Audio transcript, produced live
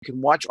You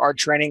can watch our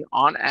training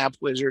on App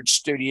Wizard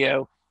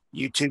Studio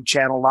YouTube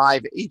channel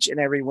live each and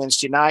every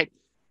Wednesday night.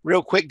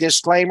 Real quick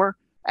disclaimer,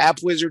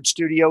 App Wizard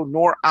Studio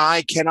nor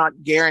I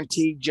cannot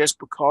guarantee just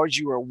because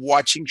you are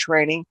watching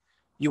training,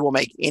 you will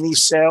make any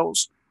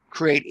sales,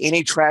 create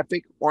any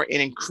traffic, or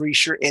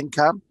increase your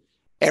income.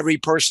 Every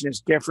person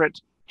is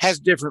different, has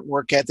different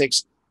work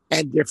ethics,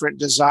 and different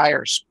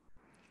desires.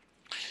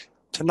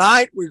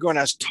 Tonight, we're going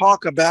to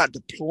talk about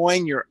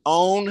deploying your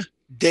own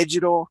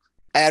digital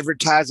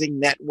advertising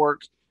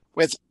network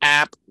with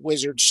App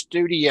Wizard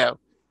Studio.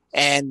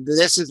 And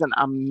this is an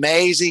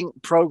amazing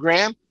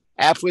program.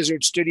 App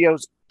Wizard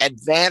Studio's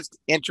Advanced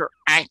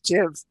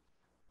Interactive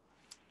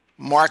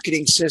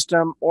Marketing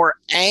System, or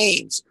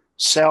AIMS,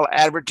 sell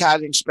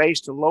advertising space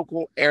to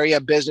local area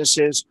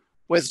businesses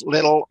with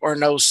little or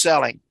no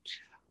selling.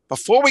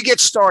 Before we get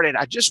started,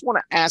 I just want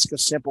to ask a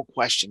simple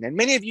question. And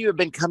many of you have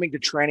been coming to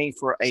training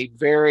for a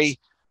very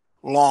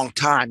long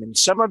time. And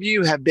some of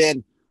you have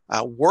been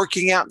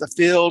working out in the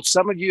field.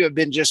 Some of you have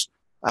been just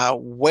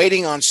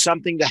waiting on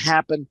something to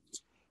happen.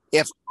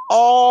 If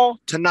all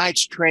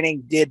tonight's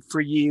training did for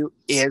you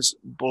is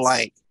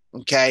blank,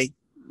 okay?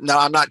 No,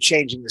 I'm not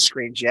changing the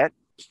screens yet.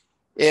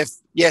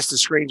 Yes, the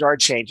screens are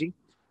changing.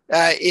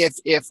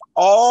 If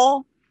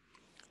all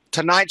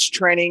tonight's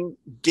training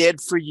did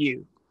for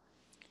you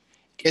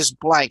is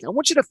blank, I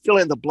want you to fill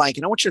in the blank,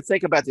 and I want you to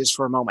think about this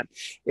for a moment.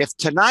 If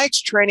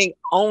tonight's training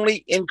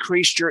only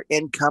increased your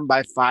income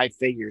by 5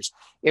 figures,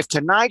 if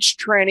tonight's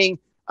training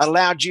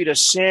allowed you to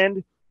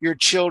send your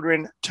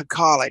children to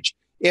college,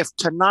 if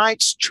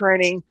tonight's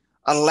training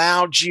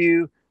allowed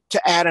you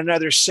to add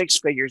another 6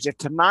 figures, if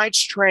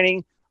tonight's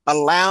training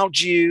allowed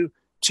you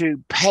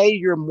to pay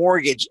your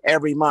mortgage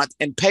every month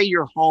and pay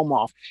your home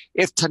off,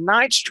 if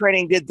tonight's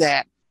training did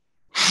that,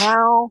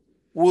 how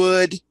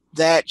would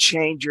that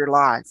change your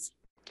life?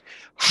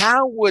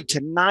 How would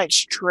tonight's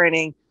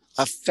training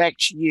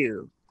affect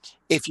you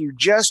if you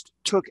just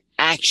took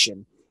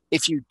action,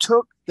 if you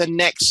took the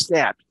next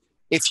step,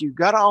 if you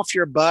got off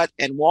your butt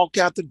and walked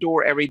out the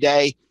door every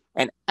day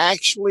and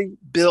actually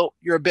built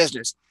your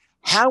business?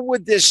 How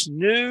would this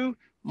new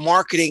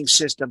marketing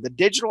system, the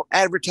digital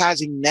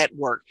advertising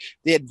network,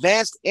 the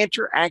advanced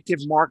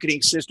interactive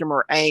marketing system,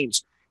 or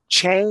AIMS,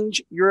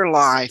 change your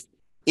life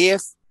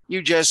if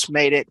you just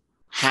made it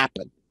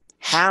happen?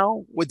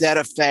 How would that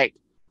affect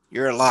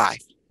your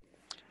life?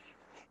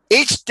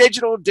 Each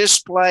digital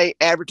display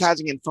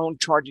advertising and phone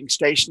charging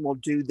station will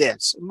do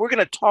this. And we're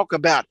going to talk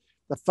about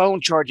the phone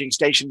charging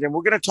stations, and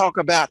we're going to talk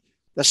about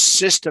the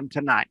system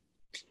tonight.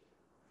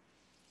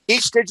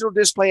 Each digital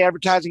display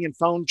advertising and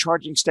phone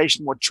charging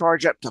station will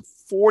charge up to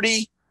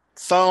 40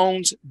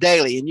 phones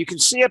daily. And you can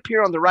see up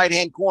here on the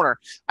right-hand corner,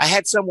 I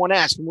had someone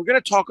ask, and we're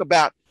going to talk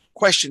about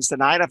questions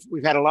tonight.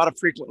 We've had a lot of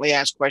frequently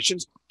asked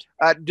questions.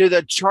 Do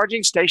the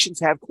charging stations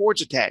have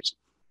cords attached?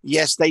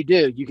 Yes, they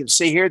do. You can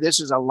see here, this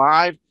is a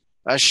live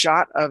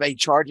shot of a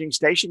charging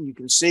station. You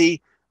can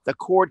see the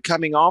cord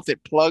coming off.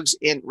 It plugs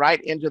in right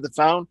into the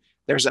phone.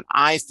 There's an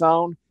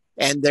iPhone,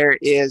 and there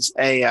is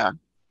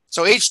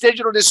so each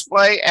digital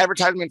display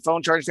advertising and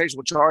phone charging station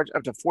will charge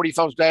up to 40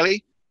 phones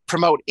daily,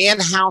 promote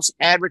in-house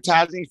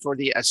advertising for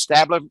the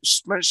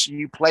establishments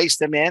you place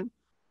them in.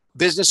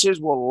 Businesses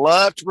will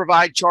love to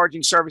provide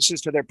charging services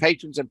to their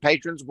patrons, and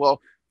patrons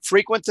will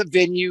frequent the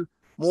venue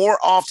more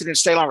often and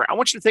stay longer. I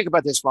want you to think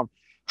about this for a moment.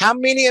 How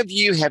many of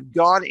you have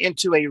gone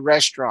into a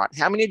restaurant?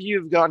 How many of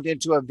you have gone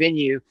into a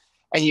venue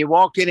and you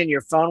walked in and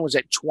your phone was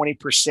at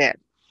 20%?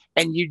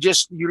 And you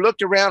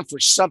looked around for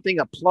something,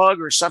 a plug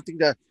or something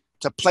to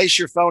place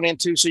your phone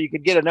into so you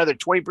could get another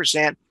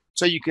 20%,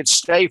 so you could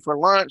stay for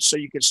lunch, so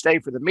you could stay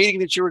for the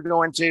meeting that you were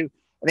going to,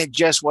 and it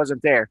just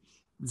wasn't there.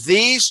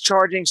 These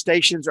charging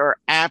stations are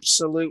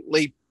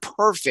absolutely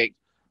perfect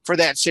for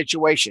that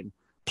situation.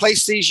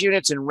 Place these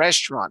units in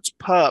restaurants,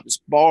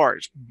 pubs,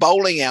 bars,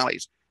 bowling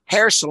alleys,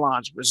 hair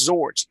salons,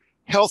 resorts,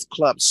 health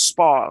clubs,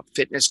 spa,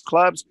 fitness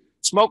clubs,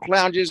 smoke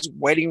lounges,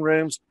 waiting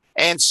rooms,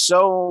 and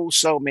so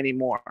many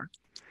more.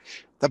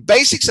 The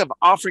basics of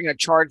offering a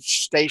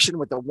charge station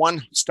with the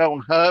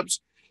one-stone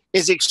hubs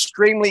is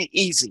extremely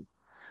easy.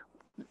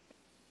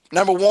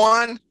 Number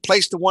one,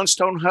 place the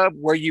one-stone hub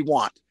where you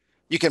want.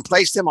 You can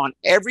place them on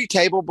every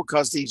table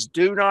because these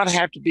do not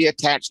have to be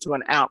attached to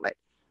an outlet.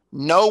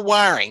 No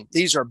wiring.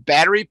 These are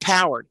battery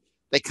powered.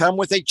 They come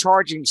with a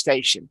charging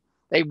station.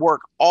 They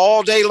work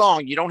all day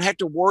long. You don't have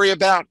to worry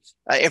about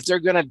if they're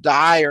going to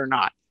die or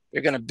not.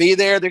 They're going to be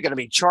there. They're going to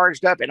be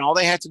charged up, and all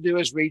they have to do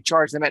is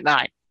recharge them at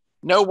night.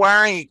 No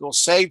wiring equals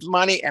saved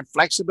money and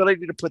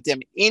flexibility to put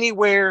them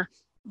anywhere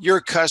your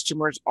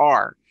customers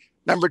are.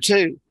 Number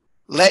two,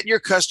 let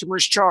your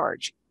customers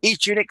charge.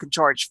 Each unit can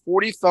charge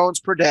 40 phones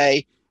per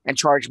day and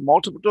charge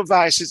multiple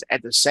devices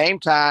at the same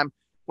time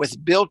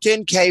with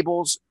built-in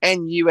cables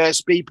and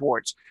USB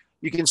ports.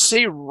 You can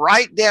see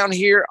right down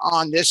here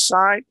on this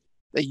side,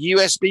 the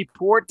USB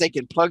port, they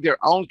can plug their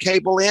own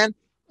cable in,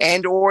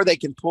 and or they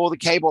can pull the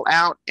cable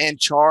out and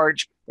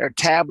charge their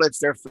tablets,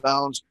 their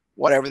phones,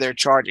 whatever they're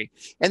charging.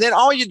 And then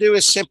all you do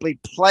is simply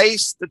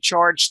place these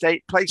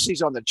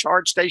on the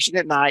charge station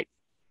at night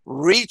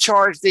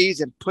recharge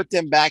these and put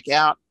them back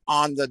out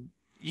on the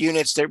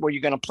units that where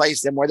you're going to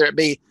place them, whether it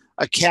be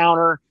a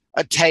counter,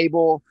 a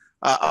table,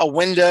 a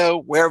window,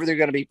 wherever they're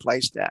going to be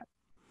placed at.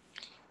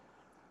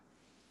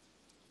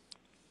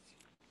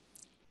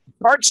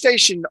 Charge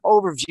station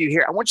overview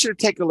here. I want you to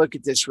take a look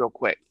at this real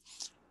quick.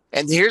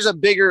 And here's a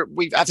bigger,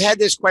 I've had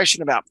this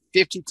question about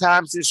 50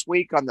 times this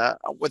week on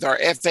with our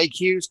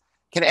FAQs.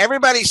 Can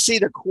everybody see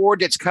the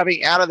cord that's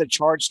coming out of the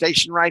charge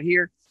station right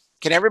here?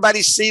 Can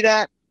everybody see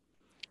that?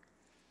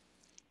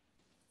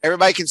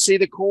 Everybody can see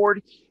the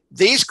cord.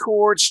 These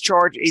cords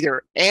charge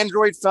either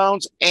Android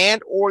phones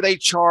and or they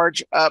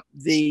charge up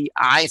the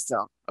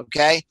iPhone,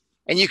 okay?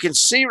 And you can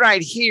see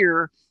right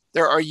here,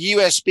 there are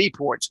USB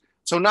ports.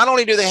 So not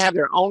only do they have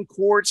their own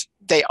cords,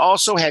 they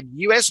also have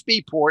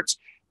USB ports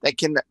that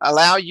can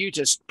allow you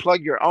to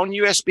plug your own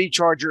USB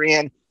charger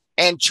in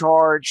and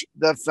charge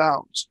the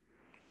phones.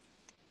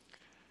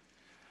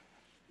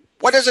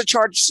 What does a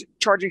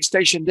charging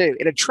station do?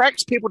 It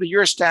attracts people to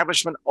your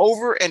establishment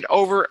over and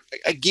over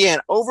again,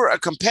 over a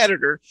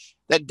competitor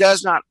that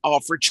does not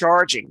offer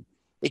charging.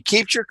 It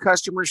keeps your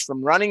customers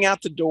from running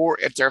out the door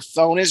if their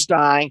phone is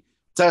dying,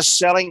 thus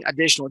selling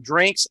additional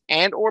drinks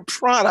and or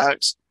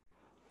products,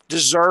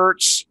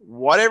 desserts,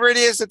 whatever it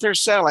is that they're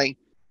selling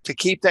to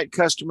keep that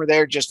customer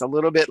there just a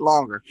little bit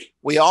longer.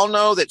 We all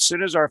know that as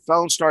soon as our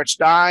phone starts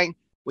dying,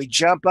 we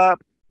jump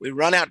up, we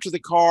run out to the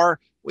car,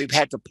 we've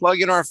had to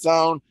plug in our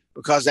phone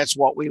because that's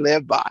what we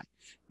live by.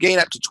 Gain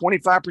up to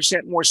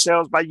 25% more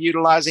sales by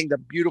utilizing the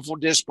beautiful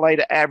display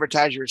to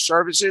advertise your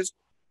services.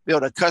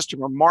 Build a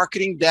customer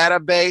marketing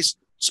database,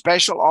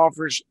 special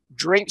offers,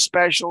 drink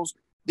specials,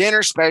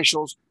 dinner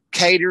specials,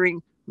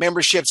 catering,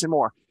 memberships, and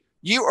more.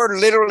 You are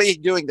literally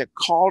doing the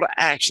call to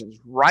actions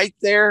right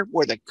there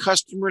where the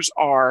customers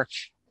are,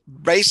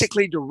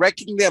 basically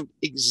directing them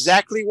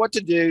exactly what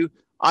to do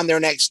on their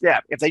next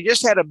step. If they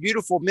just had a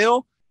beautiful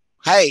meal,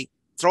 hey,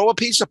 throw a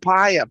piece of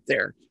pie up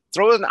there,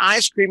 throw an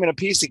ice cream and a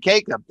piece of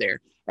cake up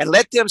there, and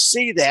let them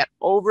see that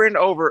over and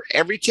over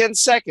every 10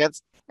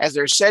 seconds as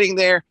they're sitting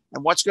there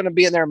and what's going to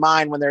be in their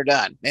mind when they're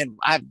done. And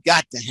I've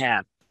got to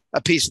have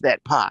a piece of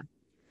that pie.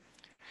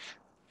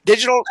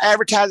 Digital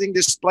advertising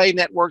display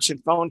networks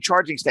and phone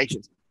charging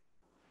stations.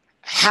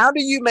 How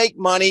do you make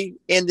money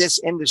in this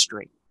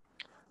industry?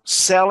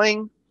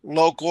 Selling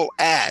local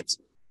ads.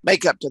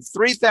 Make up to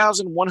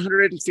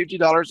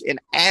 $3,150 in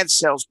ad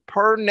sales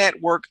per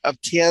network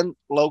of 10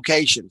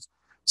 locations.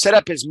 Set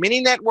up as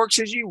many networks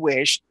as you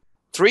wish.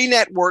 3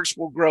 networks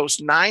will gross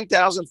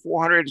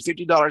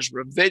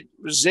 $9,450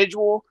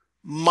 residual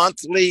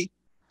monthly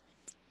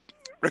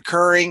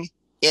recurring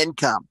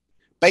income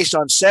based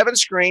on 7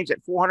 screens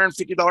at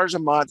 $450 a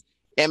month,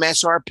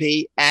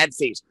 MSRP ad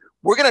fees.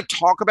 We're going to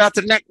talk about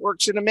the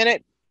networks in a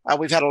minute.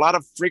 We've had a lot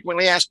of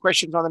frequently asked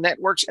questions on the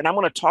networks, and I'm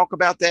going to talk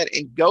about that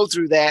and go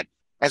through that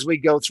as we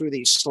go through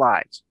these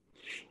slides.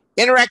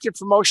 Interactive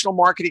promotional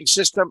marketing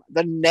system,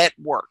 the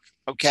network,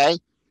 okay?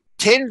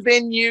 10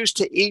 venues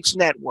to each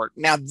network.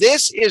 Now,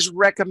 this is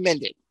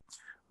recommended.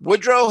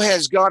 Woodrow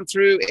has gone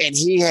through and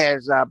he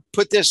has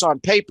put this on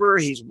paper.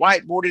 He's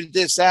whiteboarded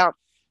this out.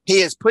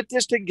 He has put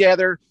this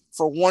together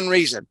for one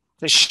reason,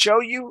 to show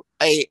you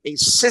a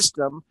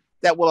system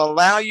that will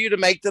allow you to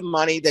make the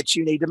money that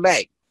you need to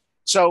make.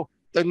 So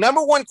the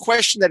number one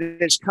question that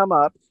has come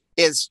up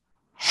is,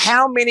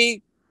 how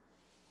many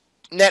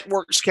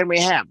networks can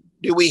we have?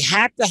 Do we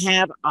have to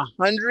have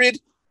 100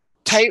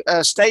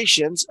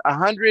 stations,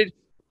 100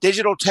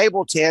 digital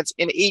table tents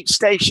in each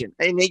station,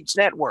 in each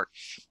network?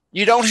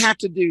 You don't have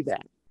to do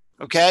that,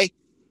 okay?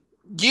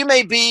 You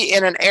may be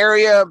in an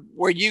area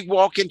where you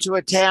walk into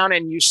a town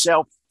and you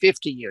sell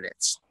 50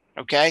 units,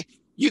 okay?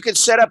 You can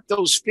set up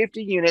those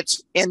 50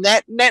 units in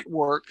that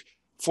network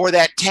for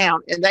that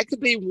town, and that could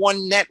be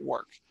one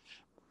network.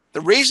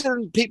 The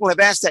reason people have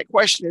asked that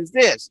question is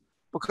this,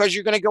 because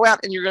you're going to go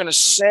out and you're going to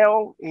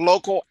sell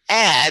local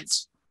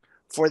ads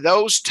for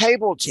those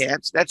table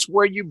tents. That's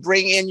where you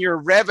bring in your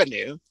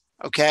revenue,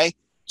 okay?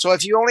 So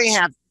if you only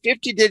have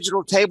 50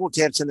 digital table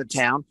tents in the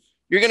town,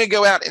 you're going to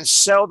go out and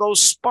sell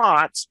those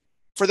spots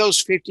for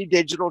those 50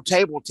 digital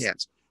table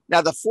tents.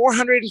 Now, the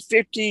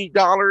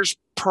 $450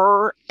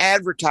 per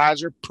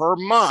advertiser per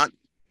month,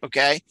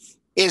 okay,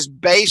 is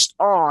based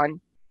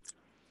on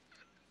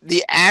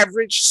the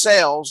average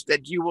sales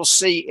that you will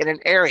see in an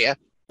area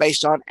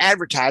based on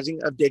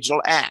advertising of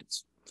digital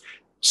ads.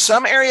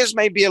 Some areas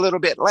may be a little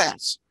bit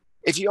less.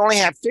 If you only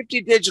have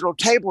 50 digital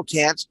table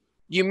tents,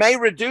 you may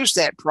reduce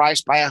that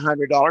price by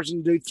 $100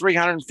 and do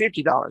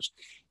 $350.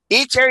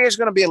 Each area is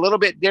going to be a little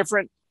bit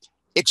different.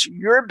 It's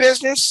your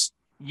business.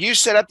 You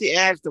set up the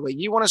ads the way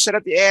you want to set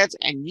up the ads,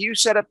 and you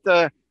set up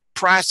the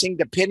pricing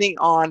depending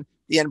on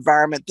the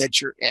environment that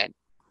you're in.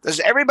 Does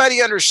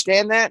everybody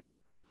understand that?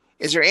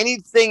 Is there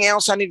anything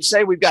else I need to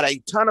say? We've got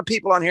a ton of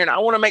people on here, and I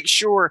want to make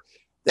sure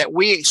that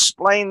we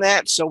explain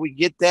that so we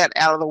get that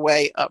out of the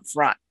way up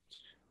front.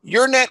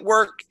 Your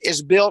network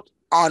is built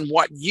on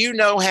what you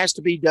know has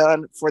to be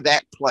done for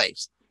that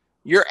place.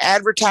 Your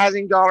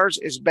advertising dollars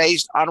is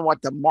based on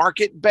what the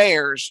market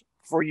bears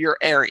for your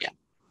area.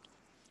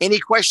 Any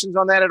questions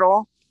on that at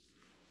all?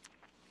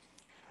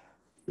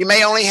 You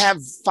may only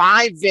have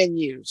 5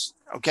 venues.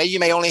 Okay.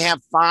 You may only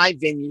have 5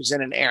 venues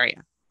in an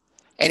area,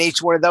 and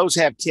each one of those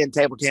have 10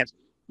 table tents.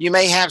 You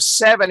may have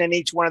 7 and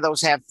each one of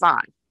those have 5.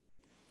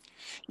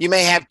 You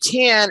may have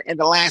 10 and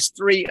the last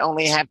 3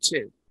 only have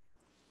 2.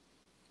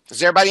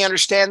 Does everybody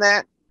understand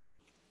that?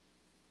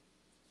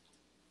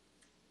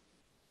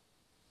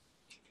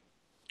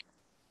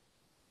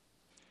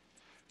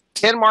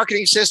 Ten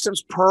marketing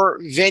systems per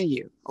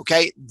venue.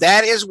 Okay.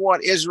 That is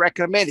what is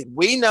recommended.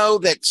 We know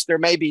that there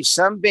may be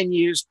some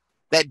venues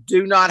that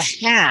do not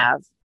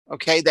have,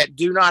 okay, that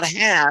do not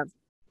have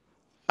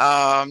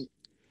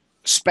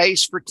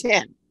space for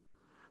 10.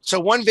 So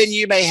one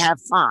venue may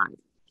have 5.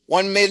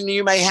 One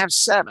venue may have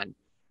 7.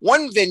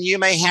 One venue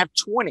may have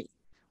 20.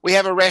 We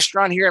have a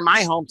restaurant here in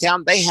my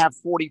hometown. They have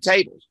 40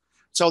 tables.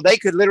 So they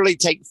could literally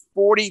take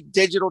 40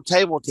 digital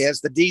table tents,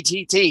 the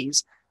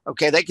DTTs.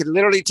 Okay. They could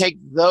literally take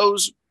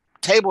those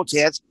table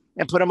tents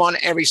and put them on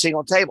every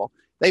single table.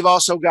 They've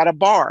also got a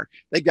bar.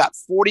 They've got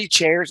 40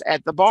 chairs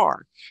at the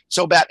bar.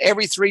 So about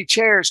every 3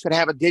 chairs could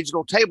have a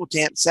digital table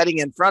tent sitting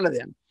in front of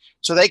them.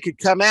 So they could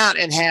come out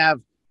and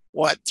have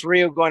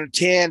 3 are going to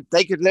 10.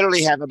 They could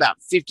literally have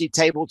about 50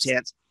 table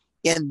tents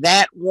in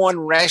that one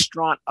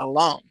restaurant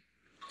alone.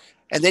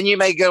 And then you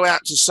may go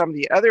out to some of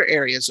the other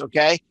areas,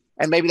 okay?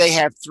 And maybe they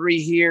have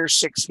 3 here,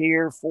 6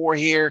 here, 4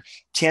 here,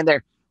 10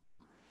 there.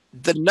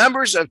 The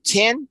numbers of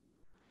 10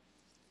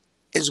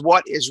 is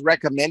what is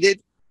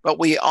recommended, but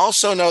we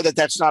also know that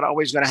that's not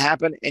always going to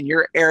happen, and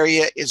your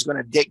area is going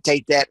to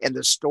dictate that, and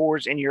the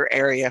stores in your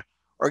area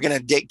are going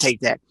to dictate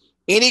that.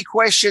 Any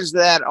questions to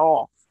that at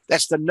all?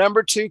 That's the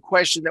number 2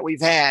 question that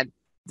we've had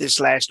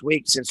this last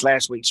week since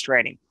last week's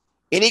training.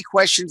 Any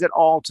questions at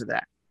all to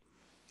that?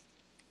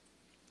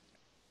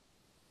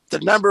 The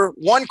number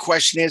 1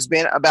 question has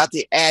been about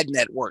the ad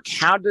network.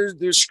 How do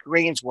the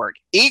screens work?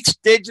 Each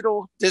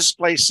digital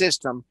display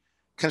system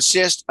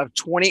consists of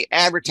 20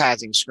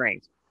 advertising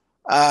screens.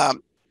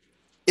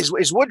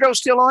 Is Woodrow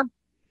still on?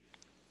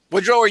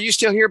 Woodrow, are you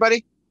still here,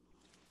 buddy?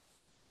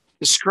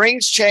 The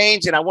screens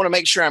change, and I want to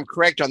make sure I'm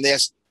correct on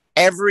this,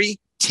 every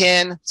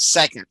 10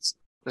 seconds.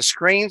 The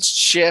screens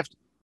shift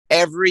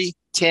every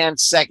 10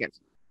 seconds.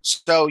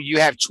 So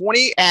you have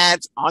 20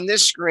 ads on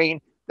this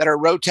screen that are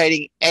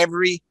rotating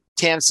every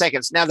 10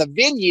 seconds. Now, the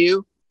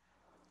venue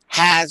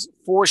has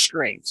 4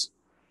 screens,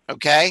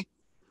 okay?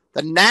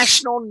 The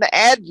National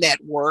Ad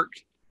Network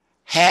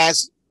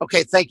has,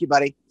 okay, thank you,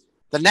 buddy.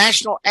 The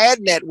National Ad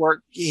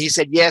Network, he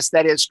said, yes,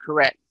 that is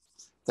correct.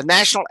 The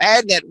National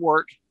Ad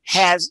Network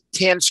has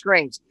 10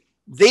 screens.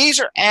 These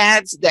are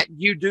ads that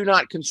you do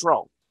not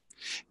control.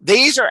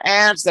 These are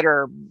ads that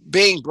are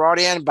being brought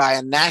in by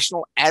a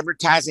national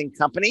advertising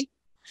company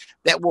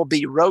that will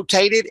be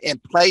rotated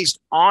and placed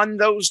on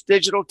those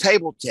digital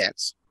table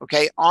tents,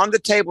 okay, on the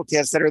table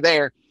tents that are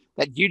there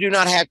that you do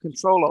not have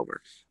control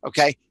over,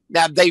 okay?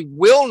 Now, they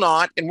will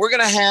not, and we're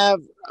going to have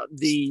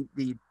the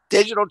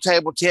digital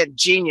table tent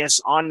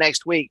genius on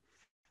next week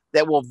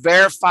that will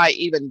verify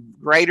even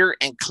greater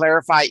and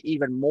clarify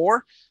even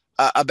more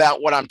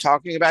about what I'm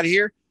talking about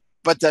here.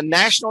 But the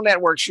national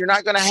networks, you're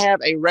not going to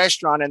have a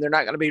restaurant and they're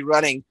not going to be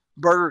running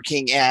Burger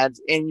King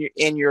ads in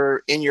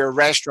your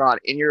restaurant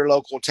in your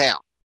local town.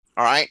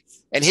 All right.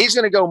 And he's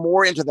going to go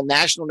more into the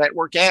national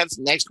network ads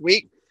next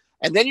week.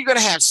 And then you're going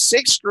to have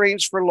 6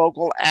 screens for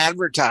local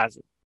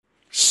advertising.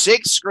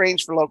 6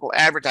 screens for local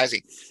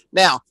advertising.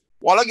 Now, a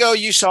while ago,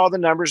 you saw the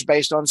numbers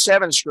based on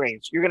 7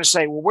 screens. You're going to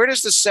say, well, where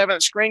does the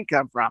 7th screen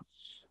come from?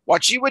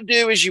 What you would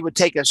do is you would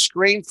take a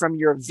screen from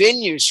your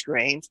venue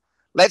screens.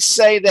 Let's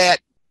say that,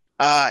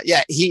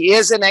 he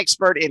is an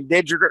expert in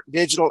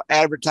digital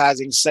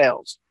advertising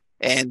sales.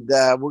 And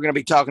we're going to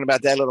be talking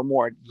about that a little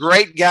more.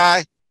 Great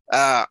guy,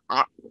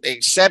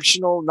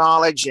 exceptional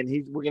knowledge, and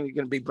we're going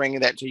to be bringing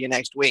that to you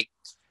next week.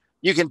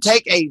 You can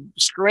take a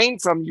screen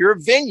from your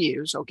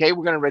venues. Okay,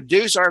 we're going to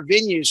reduce our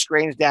venue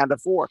screens down to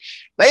 4.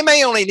 They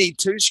may only need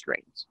 2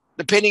 screens,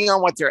 depending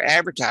on what they're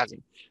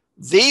advertising.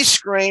 These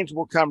screens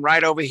will come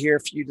right over here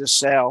for you to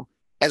sell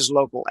as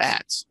local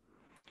ads.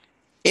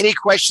 Any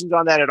questions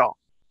on that at all?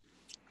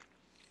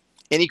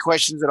 Any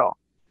questions at all?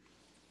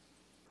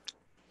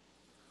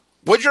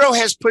 Woodrow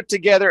has put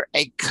together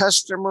a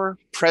customer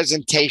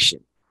presentation.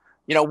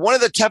 You know, one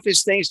of the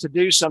toughest things to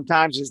do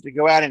sometimes is to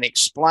go out and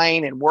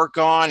explain and work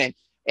on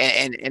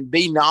and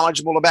be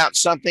knowledgeable about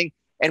something.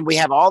 And we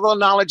have all the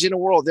knowledge in the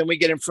world. Then we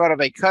get in front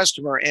of a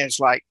customer and it's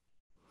like,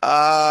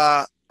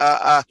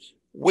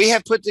 we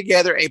have put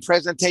together a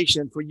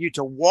presentation for you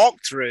to walk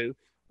through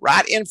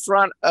right in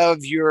front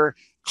of your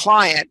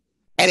client.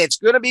 And it's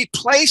going to be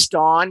placed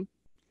on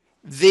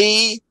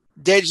the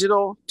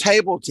digital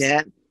table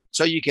tent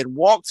so you can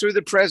walk through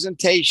the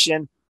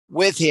presentation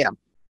with him.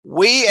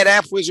 We at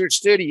App Wizard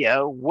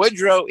Studio,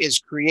 Woodrow is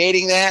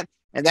creating that,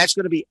 and that's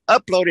going to be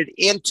uploaded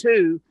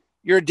into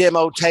your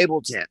demo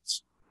table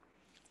tents.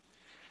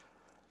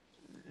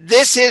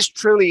 This is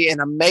truly an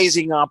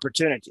amazing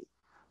opportunity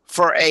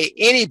for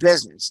any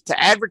business to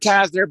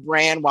advertise their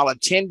brand while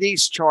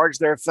attendees charge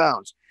their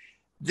phones.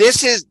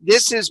 This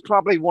is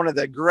probably one of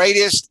the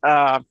greatest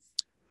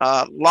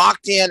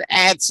locked in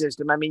ad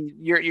system. I mean,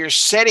 you're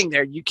sitting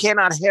there. You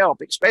cannot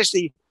help,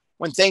 especially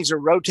when things are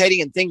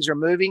rotating and things are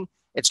moving.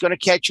 It's going to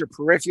catch your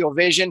peripheral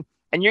vision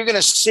and you're going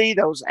to see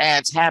those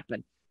ads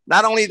happen.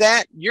 Not only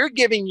that, you're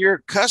giving your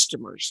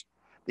customers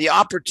the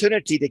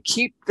opportunity to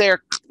keep their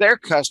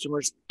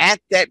customers at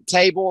that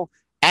table,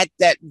 at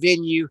that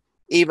venue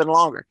even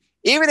longer.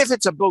 Even if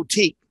it's a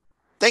boutique,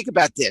 think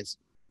about this.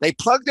 They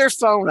plug their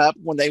phone up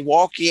when they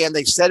walk in,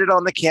 they set it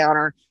on the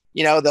counter.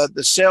 You know,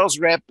 the sales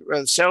rep or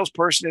the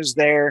salesperson is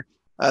there.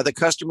 The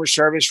customer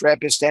service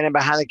rep is standing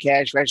behind the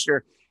cash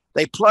register.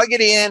 They plug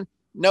it in.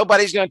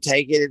 Nobody's going to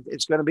take it.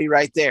 It's going to be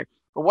right there.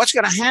 But what's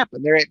going to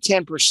happen? They're at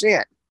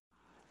 10%.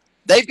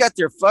 They've got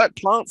their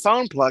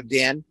phone plugged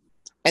in,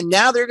 and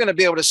now they're going to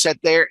be able to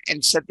sit there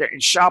and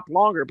shop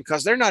longer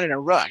because they're not in a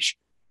rush.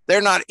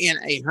 They're not in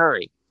a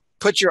hurry.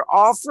 Put your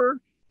offer,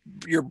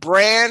 your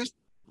brand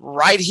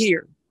right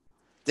here.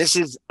 This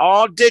is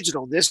all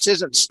digital. This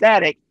isn't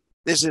static.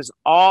 This is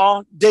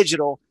all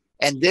digital,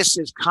 and this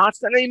is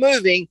constantly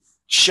moving,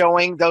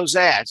 showing those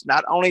ads.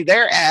 Not only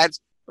their ads,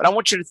 but I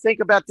want you to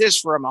think about this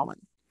for a moment.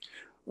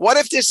 What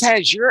if this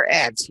has your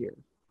ads here?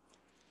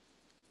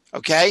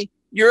 Okay,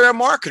 you're a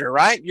marketer,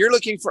 right? You're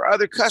looking for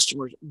other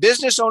customers.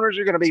 Business owners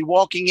are going to be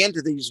walking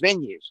into these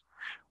venues.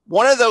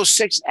 One of those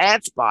 6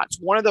 ad spots,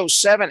 one of those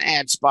 7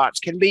 ad spots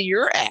can be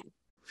your ad.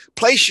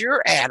 Place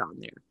your ad on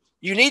there.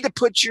 You need to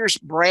put your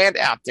brand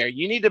out there.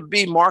 You need to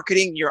be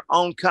marketing your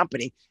own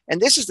company. And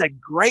this is a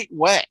great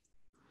way.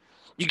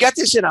 You got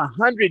this in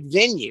 100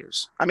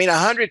 venues. I mean,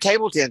 100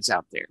 table tents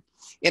out there,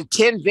 in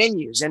 10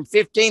 venues, in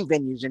 15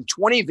 venues, in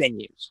 20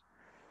 venues.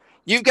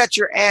 You've got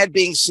your ad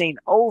being seen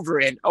over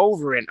and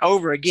over and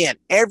over again,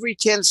 every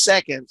 10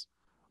 seconds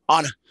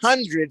on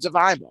hundreds of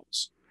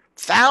eyeballs,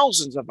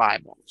 thousands of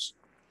eyeballs.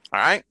 All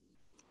right.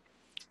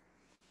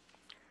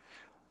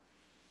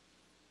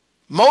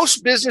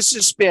 Most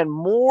businesses spend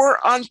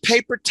more on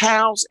paper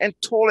towels and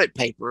toilet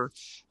paper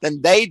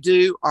than they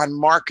do on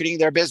marketing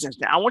their business.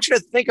 Now, I want you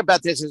to think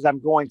about this as I'm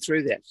going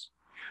through this.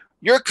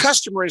 Your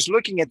customer is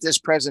looking at this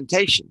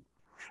presentation.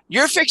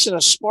 You're fixing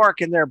a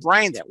spark in their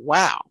brain that,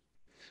 wow,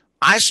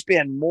 I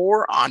spend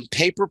more on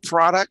paper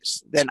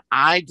products than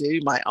I do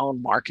my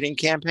own marketing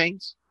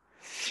campaigns.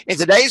 In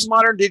today's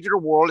modern digital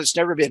world, it's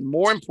never been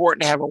more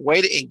important to have a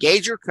way to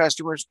engage your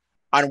customers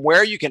on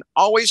where you can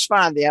always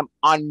find them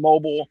on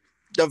mobile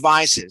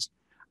devices.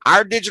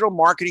 Our digital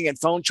marketing and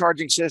phone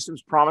charging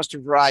systems promise to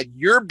provide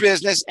your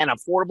business an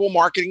affordable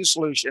marketing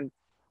solution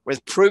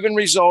with proven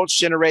results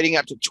generating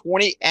up to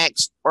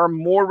 20x or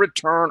more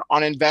return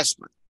on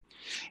investment.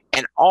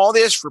 And all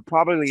this for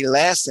probably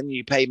less than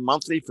you pay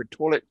monthly for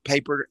toilet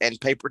paper and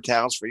paper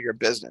towels for your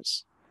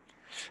business.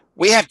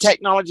 We have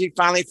technology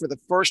finally for the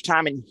first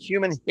time in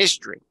human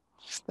history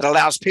that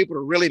allows people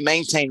to really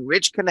maintain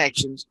rich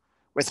connections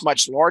with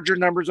much larger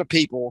numbers of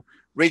people,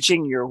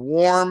 reaching your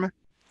warm,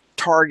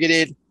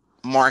 targeted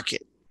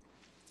market.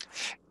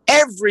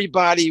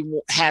 Everybody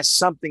has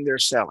something they're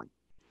selling.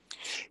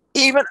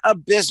 Even a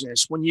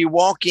business, when you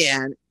walk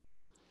in,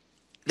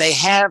 they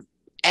have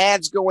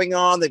ads going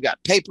on. They've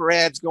got paper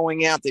ads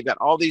going out. They've got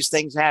all these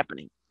things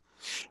happening.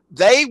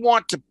 They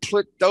want to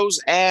put those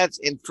ads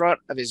in front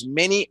of as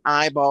many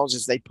eyeballs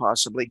as they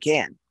possibly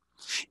can.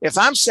 If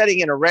I'm sitting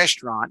in a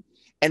restaurant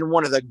and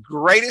one of the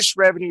greatest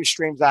revenue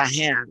streams I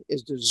have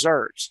is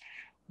desserts,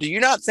 do you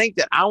not think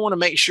that I want to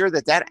make sure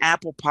that that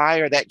apple pie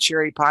or that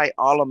cherry pie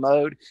a la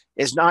mode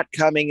is not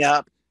coming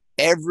up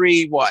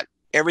every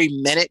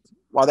minute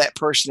while that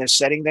person is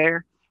sitting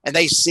there, and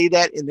they see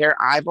that in their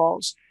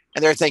eyeballs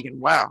and they're thinking,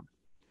 wow.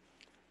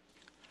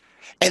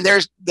 And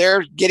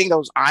they're getting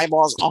those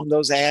eyeballs on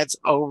those ads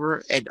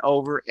over and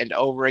over and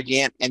over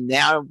again. And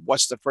now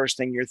what's the first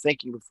thing you're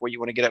thinking before you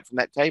want to get up from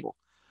that table?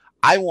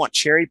 I want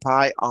cherry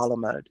pie a la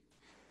mode.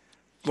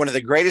 One of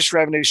the greatest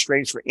revenue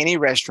streams for any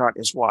restaurant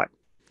is what?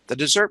 The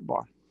dessert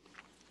bar.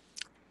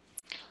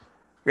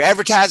 Your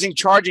advertising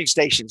charging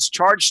stations,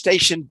 charge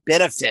station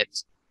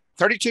benefits.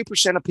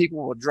 32% of people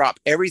will drop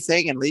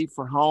everything and leave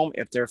for home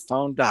if their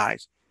phone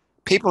dies.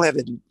 People have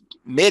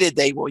admitted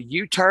they will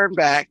U-turn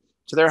back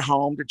to their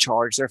home to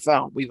charge their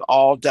phone. We've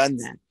all done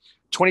that.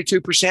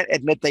 22%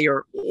 admit they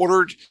are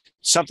ordered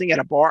something at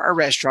a bar or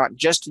restaurant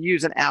just to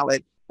use an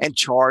outlet and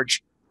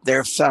charge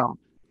their phone.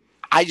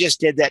 I just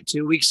did that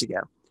 2 weeks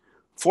ago.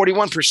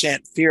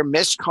 41% fear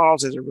missed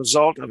calls as a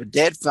result of a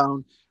dead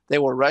phone. They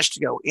will rush to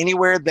go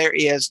anywhere there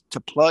is to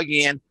plug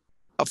in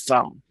a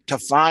phone, to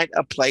find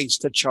a place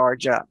to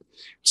charge up.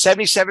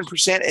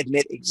 77%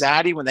 admit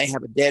anxiety when they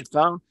have a dead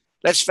phone.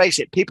 Let's face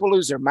it, people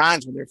lose their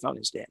minds when their phone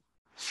is dead.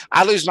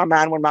 I lose my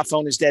mind when my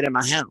phone is dead in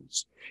my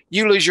house.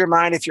 You lose your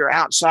mind if you're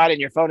outside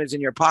and your phone is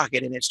in your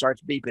pocket and it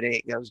starts beeping and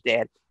it goes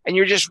dead and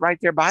you're just right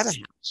there by the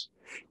house.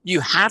 You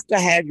have to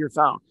have your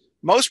phone.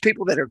 Most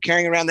people that are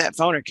carrying around that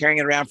phone are carrying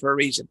it around for a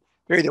reason.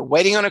 They're either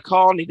waiting on a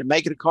call, need to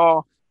make it a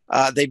call.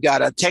 They've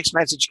got a text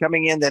message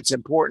coming in that's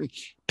important.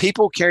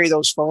 People carry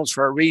those phones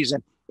for a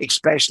reason,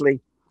 especially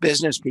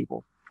business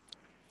people.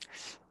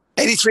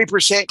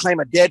 83% claim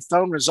a dead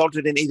phone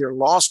resulted in either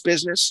lost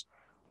business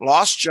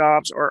lost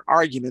jobs, or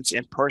arguments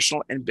in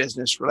personal and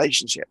business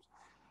relationships.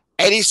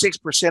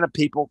 86% of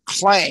people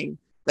claim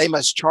they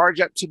must charge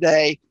up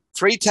today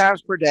 3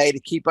 times per day to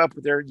keep up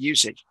with their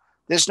usage.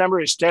 This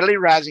number is steadily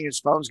rising as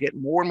phones get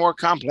more and more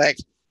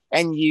complex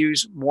and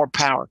use more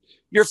power.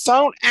 Your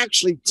phone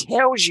actually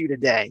tells you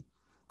today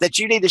that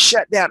you need to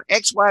shut down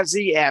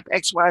XYZ app,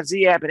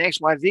 XYZ app, and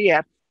XYZ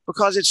app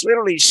because it's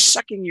literally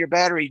sucking your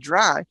battery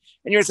dry.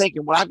 And you're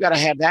thinking, well, I've got to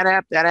have that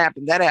app,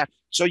 and that app.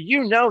 So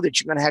you know that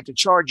you're going to have to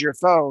charge your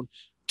phone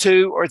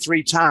 2 or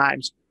 3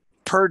 times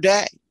per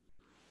day.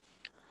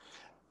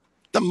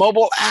 The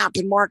mobile app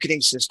and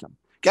marketing system.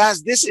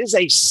 Guys, this is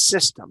a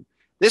system.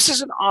 This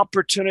is an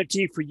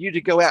opportunity for you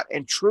to go out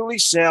and truly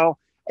sell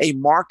a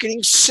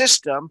marketing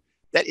system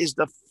that is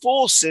the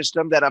full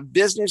system that a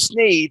business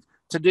needs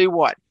to do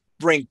what?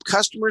 Bring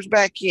customers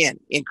back in,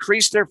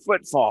 increase their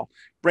footfall,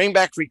 bring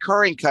back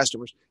recurring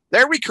customers.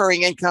 Their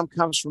recurring income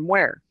comes from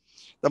where?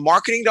 The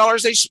marketing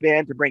dollars they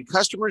spend to bring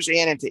customers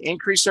in and to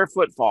increase their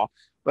footfall.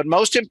 But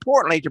most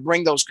importantly, to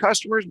bring those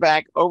customers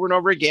back over and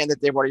over again that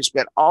they've already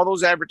spent all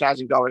those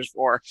advertising dollars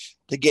for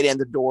to get in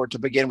the door to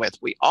begin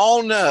with. We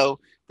all know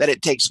that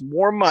it takes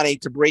more money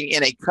to bring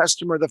in a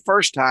customer the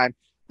first time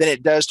than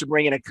it does to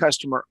bring in a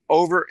customer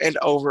over and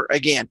over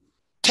again.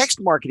 Text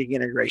marketing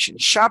integration,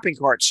 shopping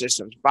cart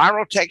systems,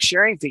 viral text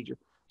sharing feature,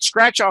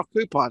 scratch off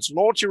coupons,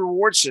 loyalty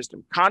reward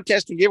system,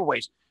 contest and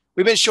giveaways.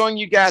 We've been showing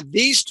you guys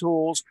these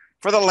tools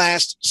for the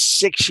last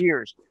 6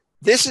 years.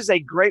 This is a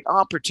great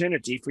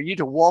opportunity for you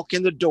to walk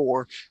in the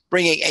door,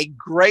 bringing a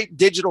great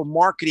digital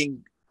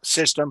marketing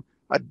system,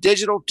 a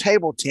digital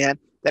table tent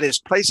that is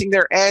placing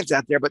their ads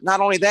out there. But not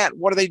only that,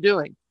 what are they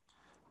doing?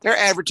 They're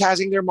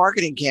advertising their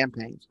marketing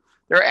campaigns.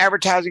 They're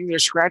advertising their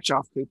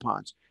scratch-off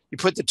coupons. You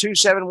put the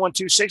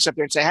 27126 up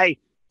there and say, hey,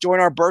 join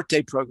our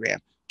birthday program,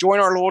 join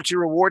our loyalty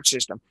reward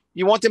system.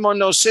 You want them on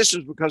those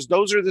systems because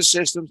those are the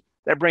systems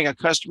that bring a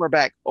customer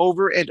back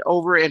over and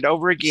over and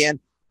over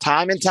again,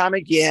 time and time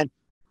again,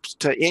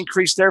 to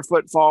increase their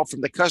footfall from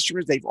the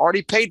customers they've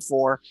already paid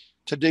for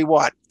to do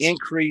what?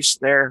 Increase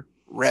their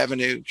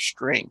revenue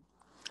stream.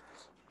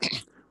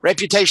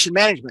 Reputation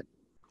management.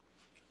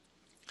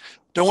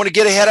 Don't want to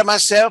get ahead of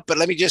myself, but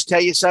let me just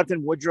tell you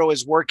something. Woodrow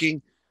is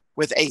working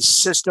with a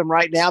system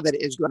right now that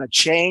is going to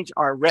change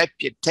our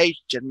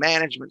reputation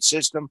management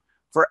system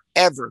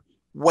forever.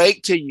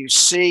 Wait till you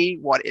see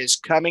what is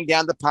coming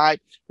down the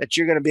pipe that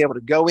you're going to be able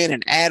to go in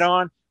and add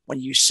on when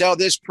you sell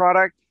this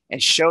product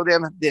and show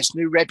them this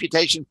new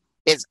reputation.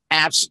 It's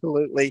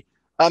absolutely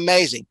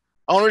amazing.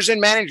 Owners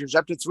and managers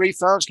up to 3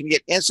 phones can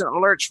get instant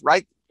alerts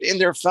right in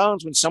their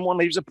phones when someone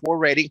leaves a poor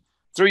rating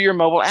through your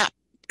mobile app.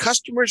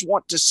 Customers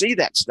want to see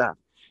that stuff.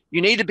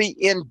 You need to be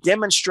in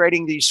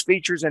demonstrating these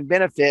features and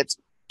benefits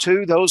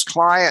to those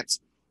clients.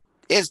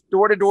 It's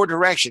door-to-door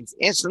directions,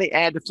 instantly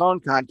add to phone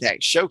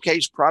contacts,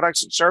 showcase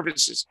products and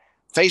services,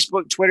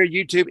 Facebook, Twitter,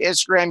 YouTube,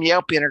 Instagram,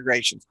 Yelp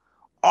integrations.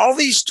 All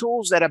these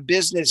tools that a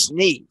business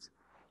needs.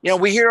 You know,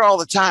 we hear all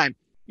the time,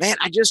 man,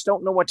 I just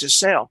don't know what to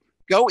sell.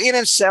 Go in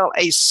and sell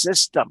a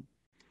system.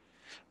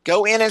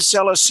 Go in and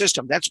sell a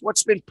system. That's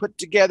what's been put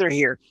together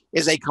here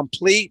is a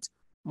complete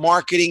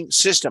marketing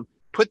system.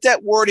 Put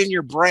that word in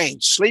your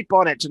brain. Sleep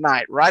on it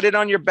tonight. Write it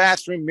on your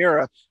bathroom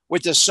mirror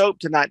with the soap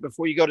tonight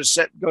before you go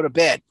to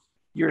bed.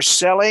 You're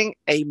selling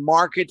a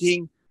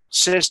marketing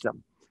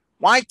system.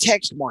 Why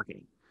text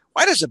marketing?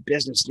 Why does a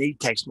business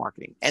need text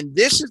marketing? And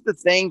this is the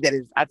thing that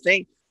is, I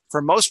think,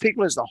 for most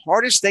people is the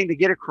hardest thing to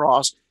get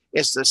across.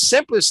 It's the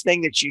simplest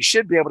thing that you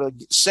should be able to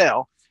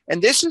sell.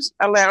 And this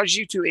allows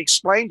you to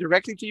explain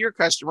directly to your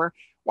customer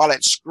while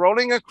it's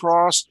scrolling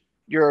across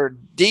your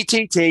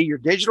DTT, your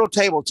digital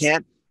table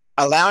tent,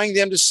 allowing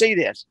them to see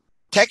this.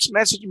 Text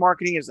message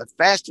marketing is the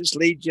fastest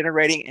lead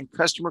generating and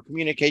customer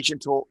communication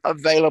tool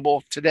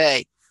available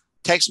today.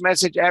 Text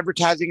message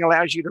advertising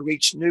allows you to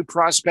reach new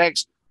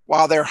prospects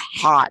while they're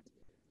hot.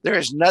 There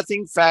is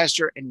nothing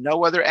faster and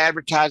no other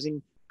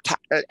advertisement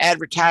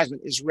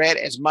is read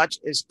as much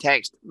as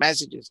text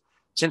messages.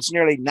 Since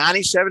nearly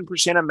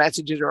 97% of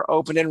messages are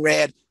opened and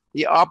read,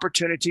 the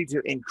opportunity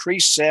to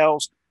increase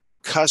sales,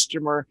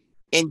 customer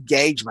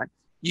engagement.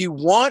 You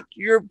want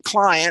your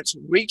clients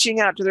reaching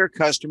out to their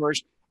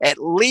customers at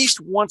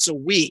least once a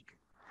week,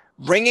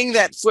 bringing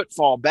that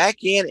footfall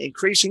back in,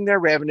 increasing their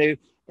revenue,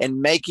 and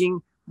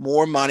making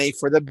more money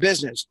for the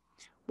business.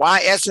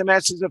 Why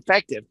SMS is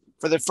effective?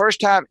 For the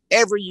first time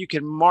ever, you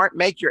can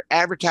make your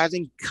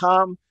advertising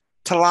come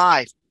to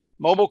life.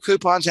 Mobile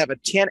coupons have a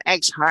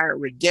 10x higher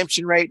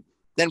redemption rate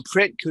than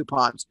print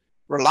coupons.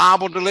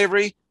 Reliable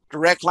delivery,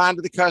 direct line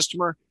to the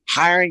customer,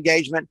 higher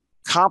engagement,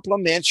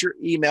 complements your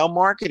email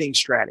marketing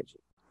strategy.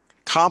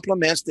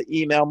 Complements the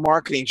email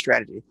marketing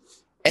strategy.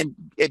 And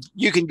if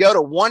you can go to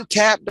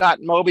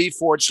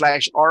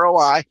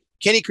onetap.mobi/ROI.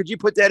 Kenny, could you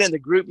put that in the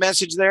group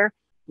message there?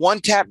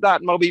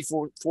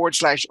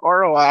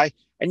 onetap.mobi/ROI.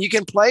 And you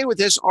can play with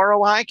this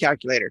ROI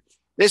calculator.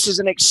 This is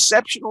an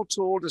exceptional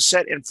tool to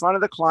set in front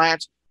of the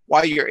clients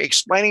while you're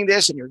explaining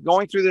this and you're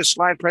going through this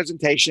slide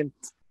presentation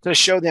to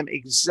show them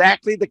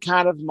exactly the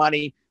kind of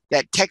money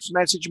that text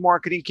message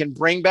marketing can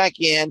bring back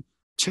in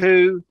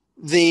to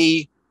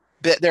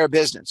their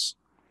business.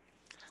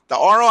 The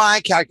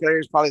ROI calculator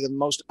is probably the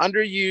most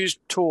underused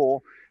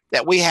tool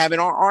that we have in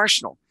our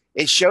arsenal.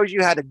 It shows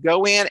you how to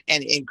go in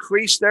and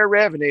increase their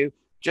revenue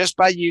just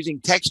by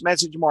using text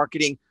message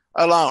marketing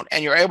alone.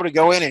 And you're able to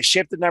go in and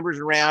shift the numbers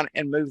around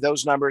and move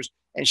those numbers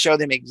and show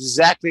them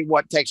exactly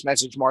what text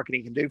message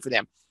marketing can do for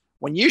them.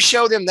 When you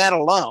show them that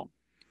alone,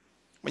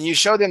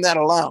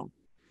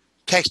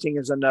 texting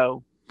is a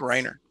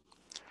no-brainer.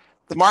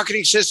 The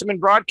marketing system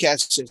and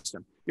broadcast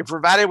system. You're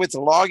provided with the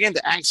login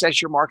to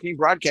access your marketing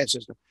broadcast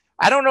system.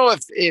 I don't know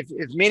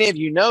if many of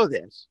you know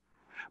this,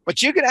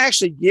 but you can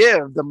actually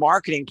give the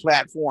marketing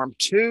platform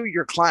to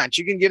your clients.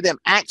 You can give them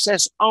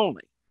access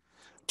only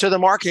to the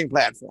marketing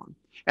platform,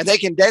 and they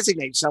can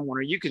designate someone,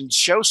 or you can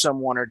show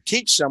someone or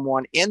teach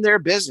someone in their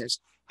business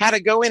how to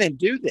go in and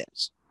do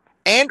this.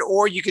 And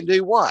or you can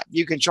do what?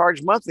 You can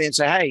charge monthly and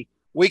say, hey,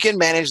 we can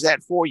manage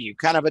that for you,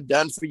 kind of a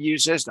done for you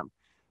system.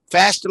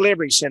 Fast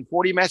delivery, send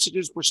 40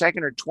 messages per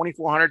second or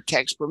 2,400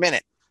 texts per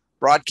minute.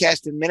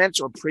 Broadcast in minutes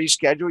or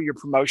pre-schedule your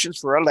promotions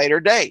for a later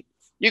date.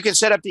 You can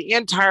set up the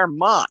entire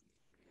month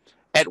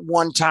at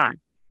one time.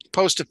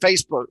 Post to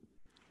Facebook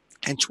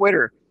and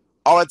Twitter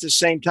all at the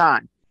same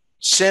time.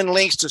 Send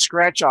links to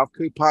scratch off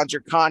coupons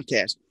or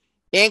contests.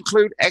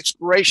 Include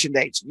expiration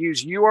dates.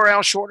 Use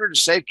URL shortener to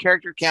save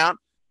character count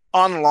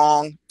on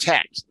long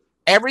text.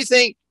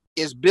 Everything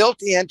is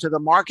built into the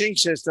marketing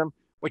system,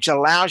 which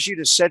allows you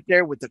to sit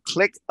there with the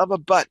click of a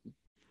button.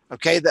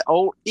 Okay, the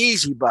old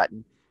easy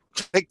button.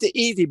 Click the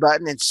easy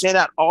button and send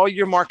out all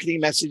your marketing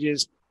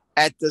messages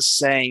at the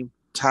same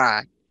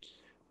time.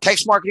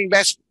 Text marketing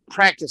best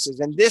practices,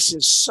 and this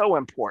is so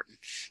important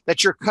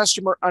that your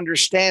customer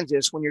understands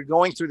this when you're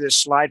going through this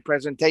slide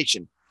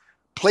presentation.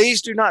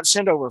 Please do not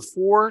send over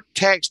 4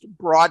 text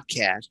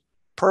broadcasts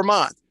per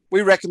month.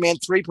 We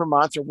recommend 3 per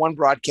month or 1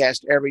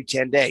 broadcast every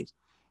 10 days.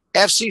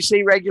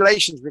 FCC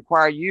regulations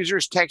require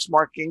users' text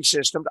marketing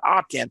system to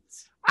opt in.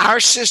 Our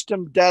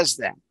system does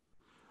that.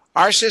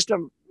 Our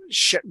system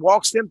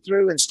walks them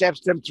through and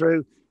steps them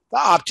through the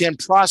opt-in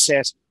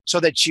process so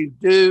that you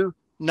do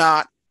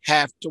not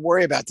have to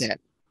worry about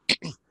that.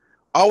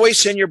 Always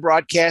send your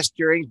broadcast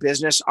during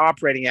business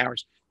operating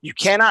hours. You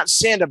cannot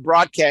send a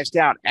broadcast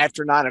out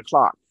after 9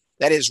 o'clock.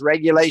 That is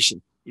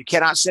regulation. You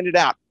cannot send it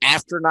out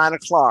after 9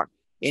 o'clock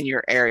in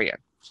your area.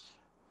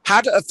 How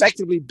to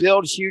effectively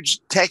build huge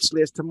text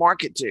lists to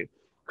market to.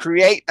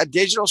 Create a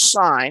digital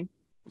sign.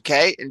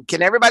 Okay. And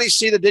can everybody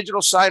see the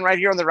digital sign right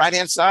here on the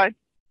right-hand side?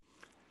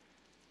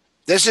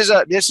 This is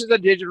a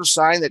digital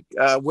sign that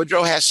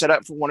Woodrow has set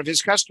up for one of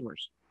his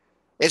customers.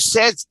 It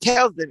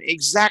tells them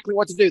exactly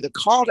what to do. The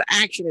call to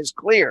action is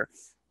clear.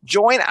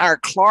 Join our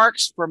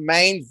Clarks for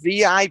Maine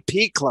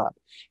VIP club.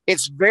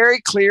 It's very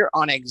clear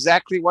on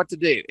exactly what to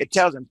do. It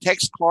tells them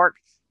text Clark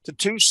to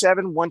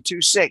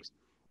 27126.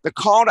 The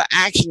call to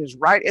action is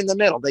right in the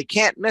middle. They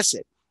can't miss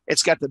it.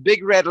 It's got the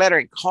big red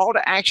lettering. Call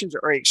to actions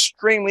are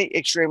extremely,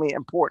 extremely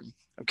important.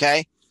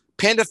 Okay.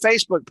 Pin to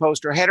Facebook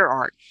post or header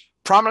art.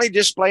 Prominently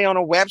display on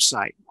a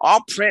website.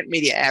 All print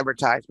media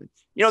advertisement.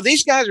 You know,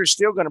 these guys are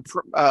still going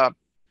to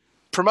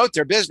promote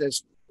their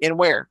business in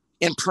where?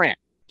 In print.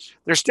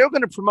 They're still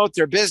going to promote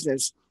their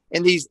business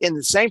in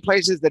the same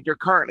places that they're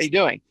currently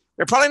doing.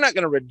 They're probably not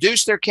going to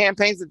reduce their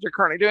campaigns that they're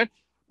currently doing,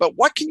 but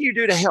what can you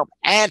do to help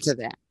add to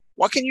that?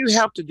 What can you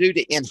help to do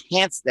to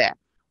enhance that?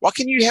 What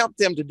can you help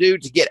them to do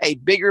to get a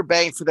bigger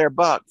bang for their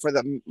buck for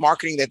the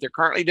marketing that they're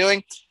currently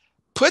doing?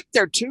 Put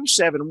their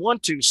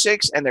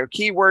 27126 and their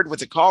keyword with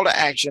the call to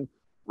action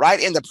right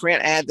in the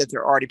print ad that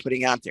they're already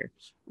putting out there.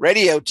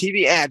 Radio,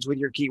 TV ads with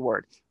your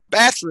keyword.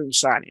 Bathroom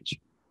signage,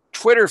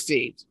 Twitter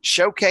feeds,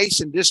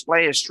 showcase and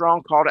display a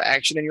strong call to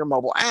action in your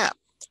mobile app.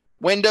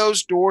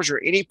 Windows, doors, or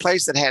any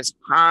place that has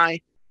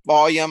high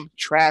volume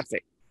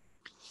traffic.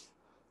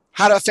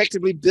 How to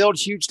effectively build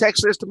huge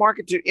text lists to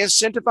market to.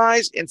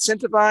 Incentivize.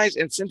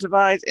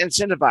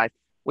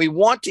 We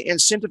want to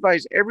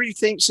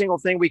incentivize single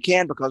thing we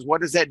can, because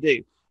what does that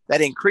do?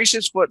 That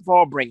increases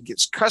footfall,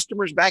 gets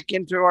customers back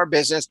into our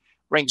business,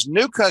 brings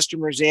new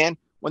customers in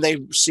when they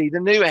see the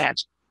new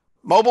ads.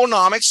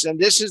 Mobilenomics, and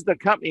this is the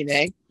company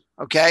name.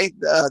 Okay,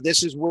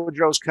 this is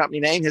Woodrow's company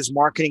name, his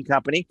marketing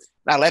company.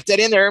 And I left that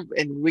in there,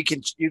 and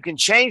you can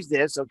change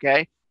this.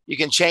 Okay, you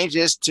can change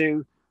this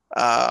to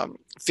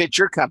fit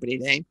your company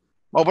name.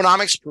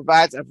 Mobilenomics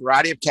provides a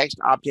variety of text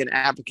opt-in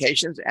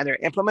applications, and their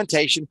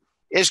implementation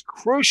is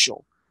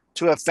crucial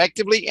to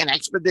effectively and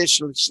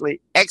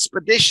expeditiously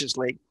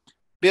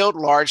build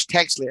large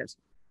text lists.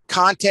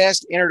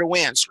 Contest, enter to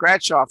win,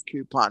 scratch-off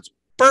coupons,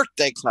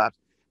 birthday clubs.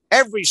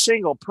 Every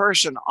single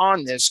person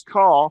on this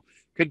call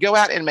could go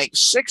out and make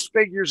 6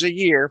 figures a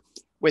year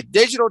with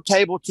digital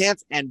table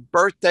tents and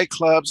birthday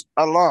clubs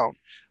alone.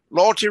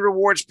 Loyalty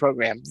rewards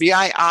program,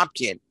 VI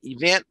opt-in,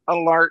 event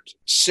alert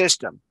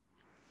system.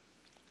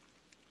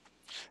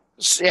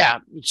 Yeah,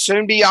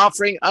 soon be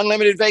offering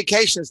unlimited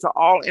vacations to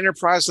all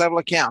enterprise level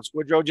accounts.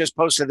 Woodrow just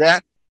posted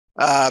that.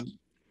 That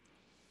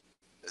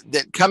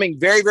coming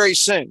very, very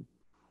soon.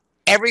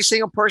 Every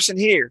single person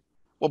here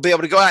will be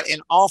able to go out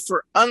and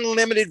offer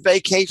unlimited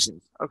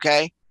vacations.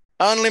 Okay,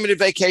 Unlimited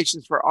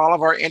vacations for all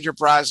of our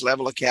enterprise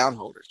level account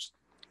holders.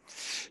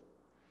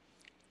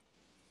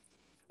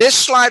 This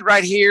slide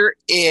right here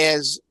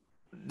is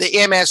the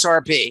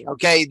MSRP.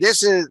 Okay,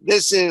 this is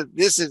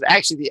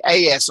actually the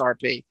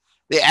ASRP,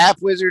 the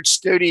App Wizard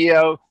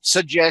Studio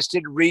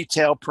suggested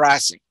retail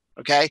pricing.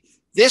 Okay,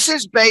 this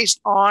is based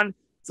on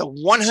the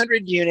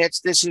 100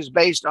 units. This is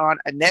based on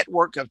a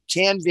network of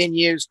 10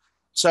 venues.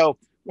 So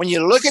when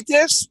you look at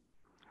this,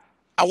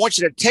 I want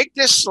you to take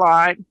this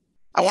slide.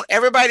 I want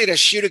everybody to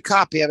shoot a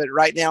copy of it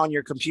right now on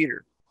your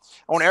computer.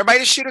 I want everybody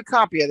to shoot a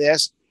copy of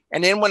this.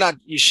 And then when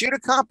you shoot a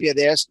copy of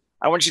this,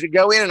 I want you to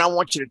go in and I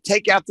want you to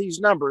take out these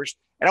numbers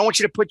and I want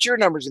you to put your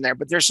numbers in there.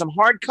 But there's some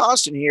hard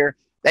costs in here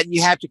that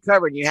you have to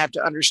cover and you have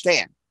to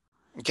understand.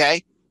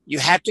 Okay? You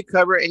have to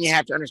cover it and you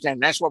have to understand.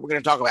 And that's what we're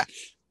going to talk about.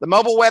 The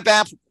mobile web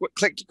app,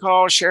 click to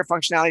call, share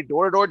functionality,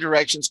 door-to-door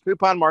directions,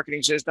 coupon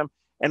marketing system,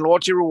 and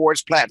loyalty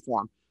rewards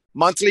platform.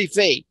 Monthly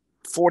fee,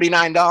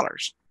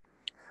 $49.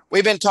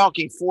 We've been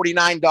talking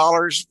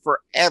 $49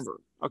 forever.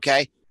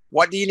 Okay?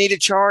 What do you need to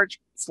charge?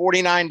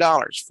 $49.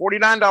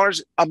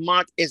 $49 a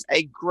month is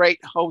a great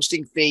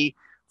hosting fee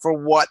for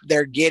what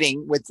they're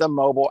getting with the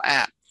mobile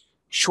app.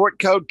 Short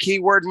code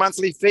keyword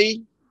monthly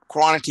fee,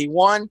 quantity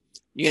 1,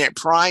 unit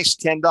price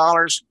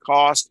 $10,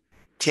 cost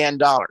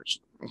 $10.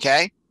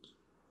 Okay?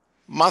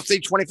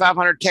 Monthly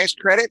 2,500 text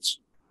credits,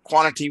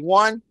 quantity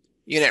 1,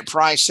 unit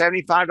price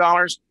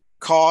 $75,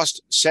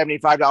 cost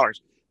 $75.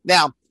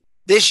 Now,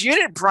 this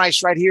unit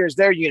price right here is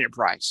their unit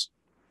price.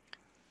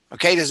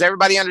 Okay, does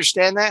everybody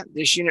understand that?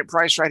 This unit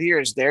price right here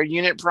is their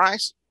unit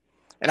price.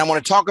 And I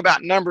want to talk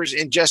about numbers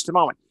in just a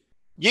moment.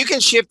 You can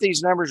shift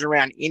these numbers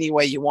around any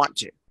way you want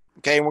to.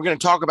 Okay, and we're going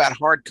to talk about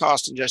hard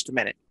costs in just a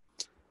minute.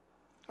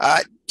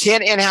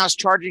 10 in-house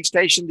charging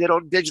station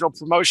digital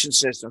promotion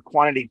system,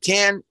 quantity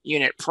 10,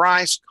 unit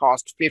price,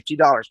 cost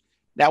 $50.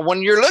 Now,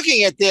 when you're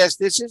looking at this,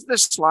 this is the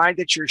slide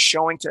that you're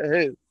showing to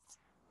who?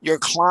 Your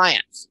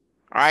clients.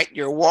 All right,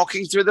 you're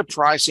walking through the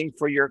pricing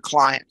for your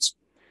clients.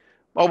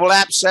 Mobile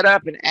app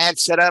setup and ad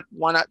setup,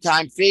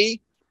 one-time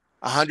fee,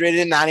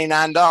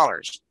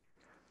 $199.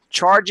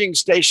 Charging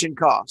station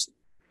cost.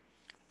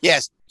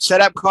 Yes,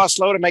 setup cost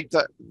low to make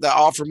the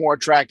offer more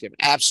attractive.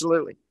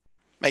 Absolutely.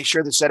 Make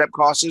sure the setup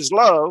cost is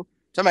low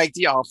to make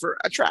the offer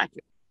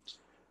attractive.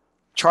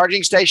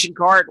 Charging station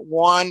cart,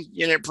 1,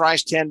 unit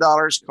price $10,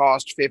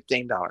 cost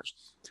 $15.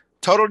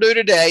 Total due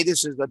today,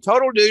 this is the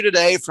total due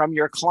today from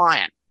your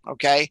client,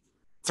 okay?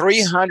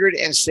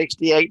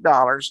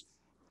 $368.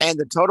 And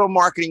the total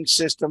marketing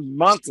system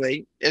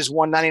monthly is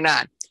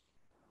 $199.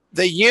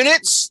 The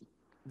units,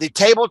 the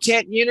table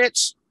tent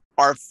units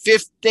are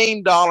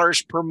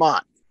 $15 per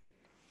month.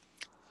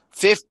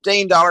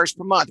 $15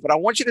 per month. But I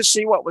want you to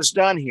see what was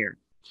done here.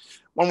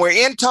 When we're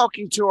in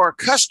talking to our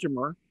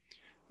customer,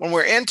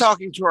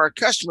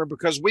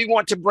 because we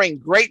want to bring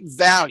great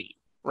value,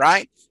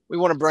 right? We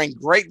want to bring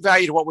great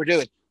value to what we're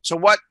doing. So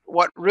what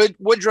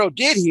Woodrow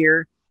did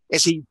here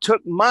is he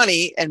took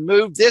money and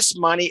moved this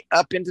money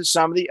up into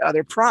some of the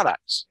other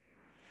products.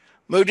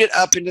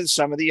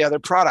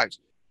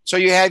 So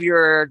you have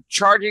your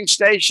charging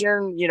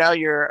station,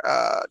 your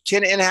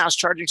 10 in-house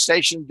charging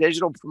station,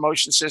 digital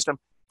promotion system,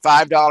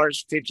 $5,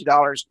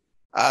 $50.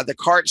 The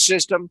cart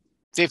system,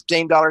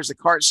 $15. The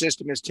cart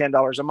system is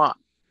 $10 a month.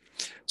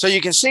 So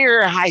you can see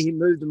here how he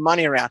moved the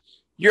money around.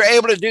 You're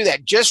able to do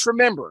that. Just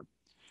remember,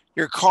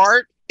 your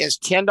cart is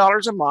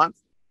 $10 a month.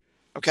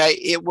 Okay,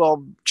 it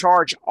will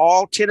charge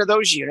all 10 of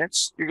those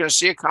units. You're going to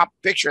see a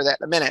picture of that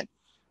in a minute.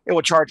 It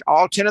will charge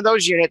all 10 of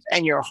those units,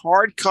 and your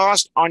hard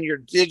cost on your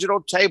digital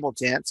table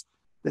tents,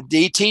 the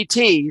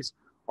DTTs,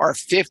 are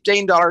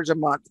 $15 a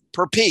month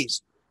per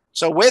piece.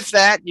 So with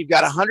that, you've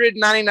got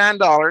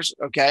 $199,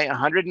 okay,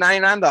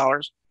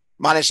 $199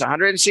 minus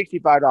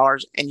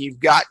 $165, and you've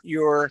got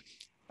your,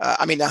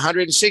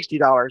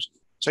 $160.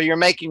 So you're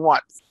making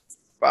what?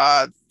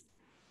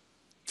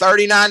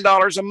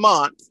 $39 a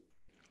month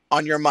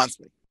on your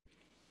monthly.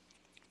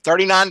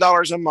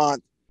 $39 a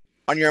month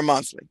on your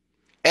monthly.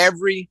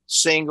 Every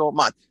single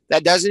month.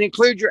 That doesn't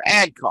include your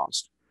ad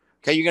cost.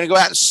 Okay, you're going to go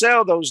out and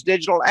sell those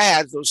digital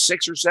ads, those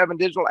 6 or 7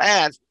 digital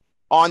ads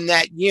on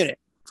that unit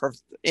for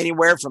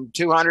anywhere from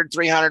 $200,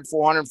 $300,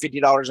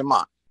 $450 a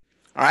month.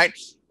 All right,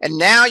 and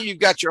now you've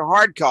got your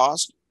hard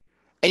cost,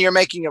 and you're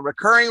making a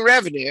recurring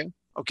revenue.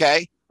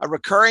 Okay, a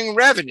recurring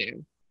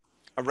revenue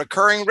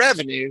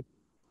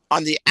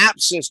on the app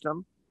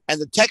system. And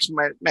the text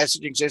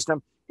messaging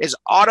system is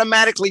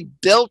automatically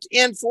built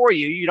in for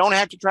you. You don't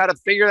have to try to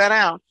figure that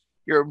out.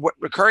 Your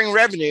recurring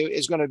revenue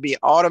is going to be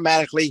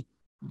automatically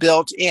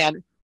built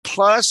in,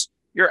 plus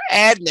your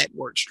ad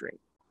network stream.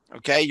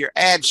 Okay, your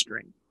ad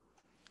stream.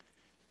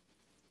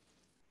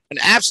 And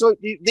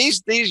absolutely,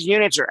 these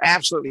units are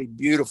absolutely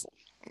beautiful.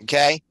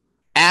 Okay,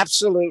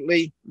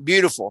 absolutely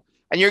beautiful.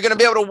 And you're going to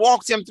be able to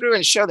walk them through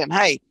and show them,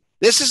 hey,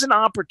 this is an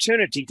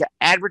opportunity to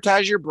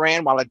advertise your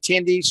brand while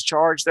attendees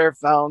charge their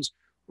phones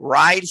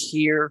right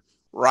here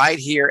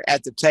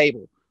at the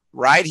table,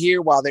 right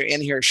here while they're in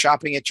here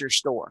shopping at your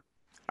store.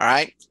 All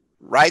right,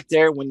 right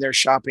there when they're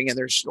shopping in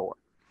their store.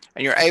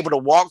 And you're able to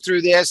walk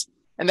through this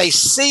and they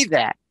see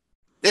that.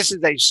 This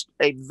is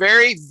a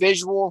very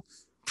visual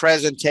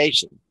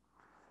presentation.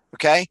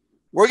 Okay.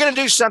 We're going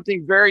to do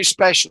something very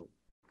special.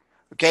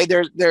 Okay.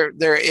 There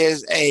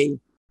is a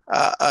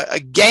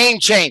game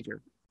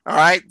changer. All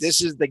right.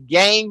 This is the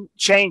game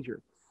changer.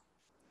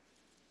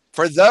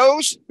 For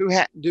those who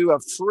do a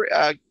free,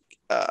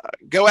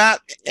 go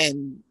out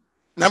and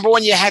number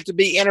one, you have to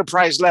be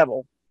enterprise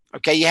level.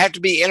 Okay. You have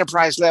to be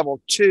enterprise level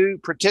to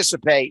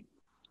participate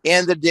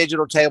in the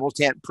digital table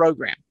tent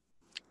program.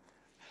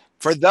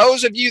 For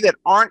those of you that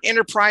aren't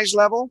enterprise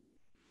level,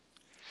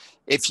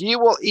 if you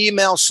will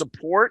email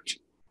support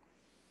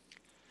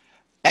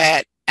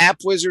at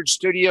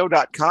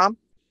appwizardstudio.com,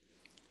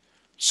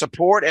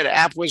 support at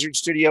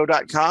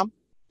appwizardstudio.com,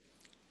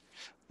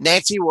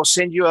 Nancy will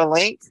send you a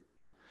link.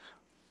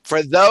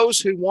 For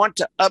those who want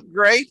to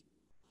upgrade,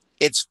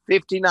 it's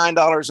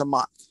 $59 a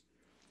month.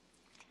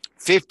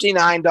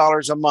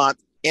 $59 a month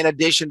in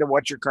addition to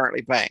what you're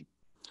currently paying.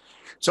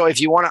 So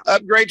if you want to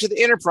upgrade to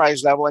the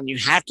enterprise level, and you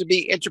have to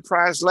be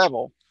enterprise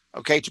level,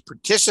 okay, to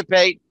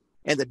participate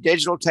in the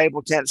digital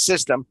table tent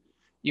system,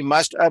 you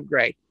must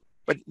upgrade.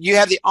 But you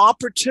have the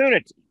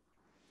opportunity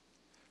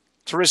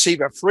to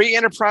receive a free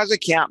enterprise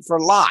account for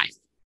life.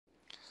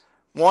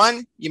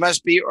 One, you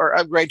must be or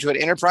upgrade to an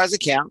enterprise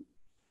account.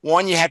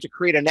 One, you have to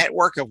create a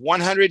network of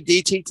 100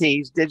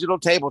 DTTs, digital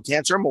table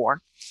tents or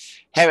more,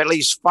 have at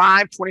least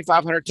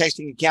 2,500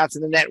 texting accounts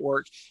in the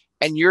network,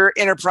 and your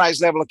enterprise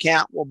level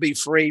account will be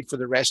free for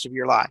the rest of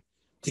your life.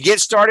 To get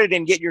started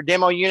and get your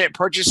demo unit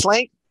purchase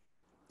link,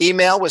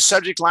 email with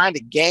subject line to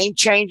Game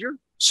Changer,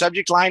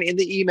 subject line in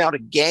the email to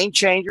Game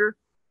Changer,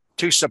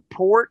 to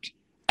support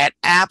at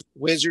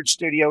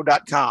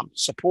appwizardstudio.com,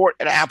 support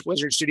at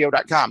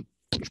appwizardstudio.com.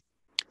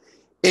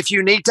 If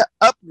you need to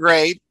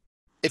upgrade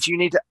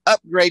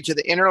to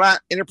the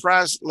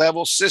enterprise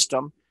level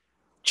system,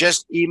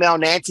 just email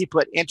Nancy,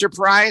 put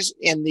enterprise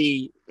in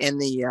the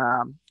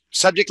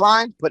subject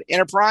line, put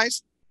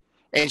enterprise,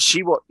 and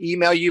she will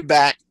email you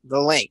back the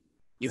link.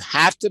 You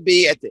have to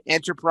be at the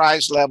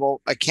enterprise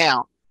level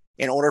account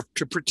in order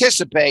to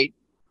participate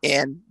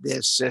in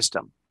this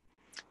system.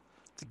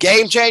 The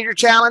Game Changer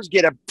Challenge,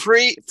 get a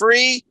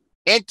free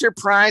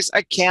enterprise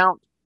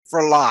account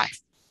for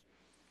life.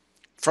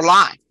 For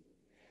life.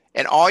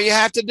 And all you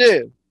have to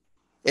do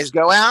is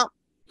go out,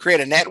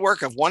 create a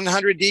network of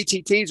 100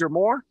 DTTs or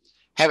more,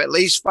 have at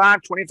least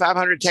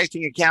 2,500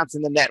 texting accounts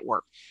in the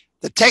network.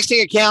 The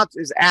texting accounts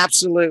is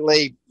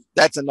absolutely,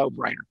 that's a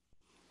no-brainer.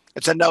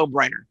 It's a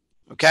no-brainer,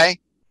 okay?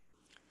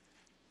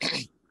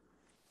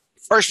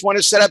 First one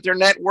is set up their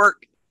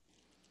network,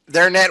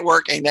 a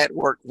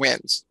network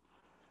wins.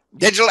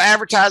 Digital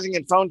advertising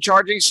and phone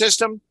charging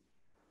system.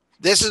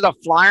 This is a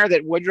flyer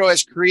that Woodrow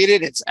has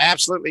created. It's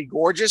absolutely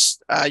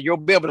gorgeous. You'll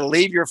be able to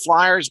leave your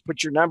flyers,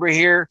 put your number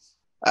here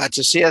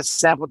to CS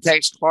sample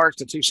text Clark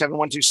to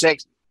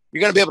 27126.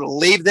 You're going to be able to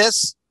leave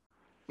this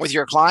with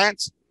your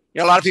clients. You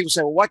know, a lot of people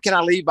say, well, what can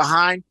I leave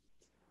behind?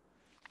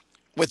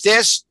 With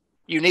this,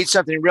 you need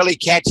something really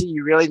catchy.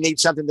 You really need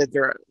something that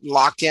they're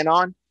locked in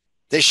on.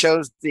 This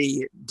shows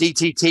the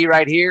DTT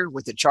right here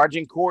with the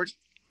charging cord.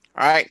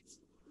 All right.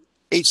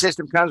 Each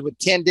system comes with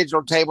 10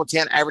 digital table,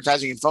 10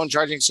 advertising and phone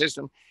charging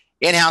system,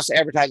 in-house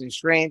advertising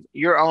screens,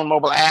 your own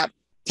mobile app,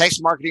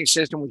 text marketing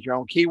system with your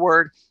own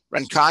keyword,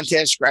 run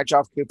contests, scratch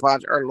off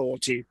coupons, or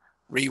loyalty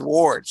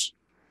rewards.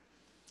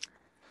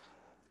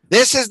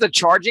 This is the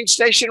charging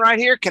station right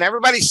here. Can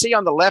everybody see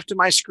on the left of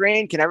my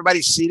screen? Can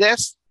everybody see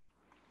this?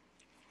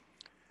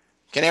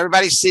 Can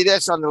everybody see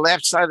this on the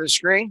left side of the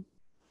screen?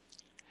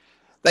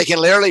 They can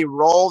literally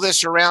roll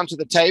this around to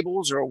the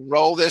tables or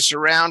roll this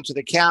around to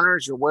the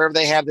counters or wherever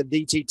they have the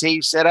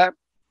DTT set up.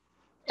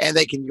 And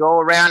they can go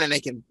around and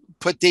they can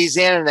put these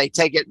in and they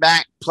take it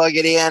back, plug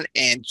it in,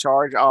 and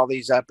charge all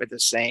these up at the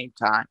same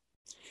time.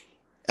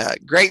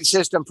 Great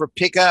system for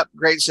pickup,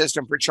 great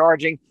system for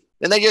charging.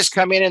 Then they just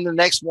come in the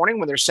next morning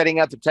when they're setting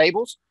up the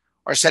tables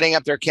or setting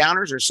up their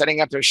counters or setting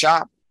up their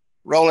shop,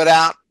 roll it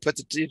out, put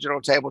the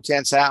digital table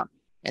tents out,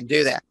 and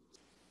do that.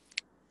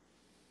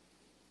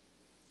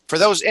 For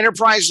those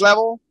enterprise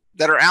level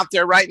that are out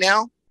there right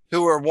now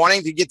who are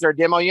wanting to get their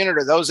demo unit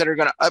or those that are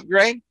going to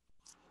upgrade,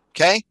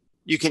 okay,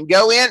 you can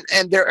go in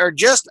and there are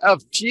just a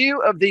few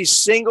of these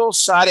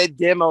single-sided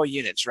demo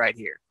units right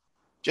here.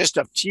 Just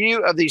a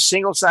few of these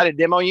single-sided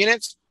demo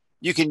units.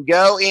 You can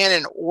go in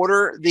and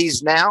order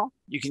these now.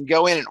 You can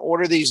go in and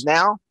order these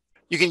now.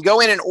 You can go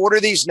in and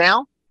order these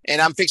now.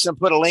 And I'm fixing to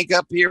put a link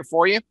up here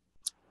for you.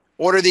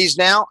 Order these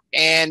now.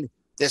 And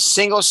the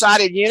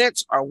single-sided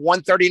units are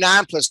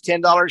 $139 plus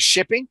 $10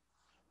 shipping.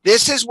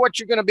 This is what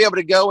you're going to be able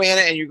to go in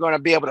and you're going to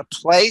be able to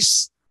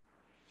place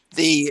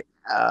the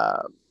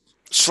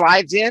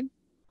slides in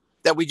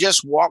that we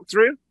just walked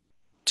through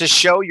to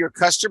show your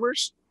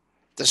customers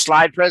the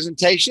slide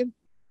presentation.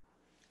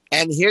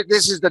 And here,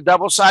 this is the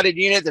double-sided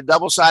unit. The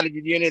double-sided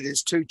unit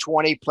is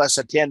 $220 plus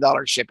a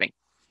 $10 shipping.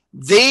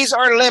 These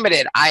are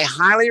limited. I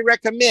highly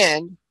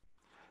recommend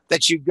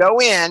that you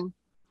go in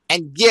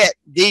and get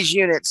these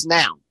units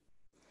now.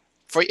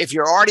 For if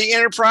you're already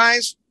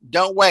enterprise,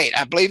 don't wait.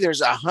 I believe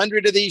there's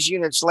 100 of these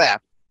units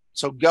left.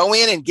 So go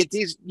in and get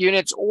these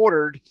units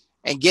ordered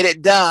and get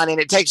it done. And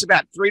it takes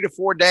about 3 to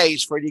 4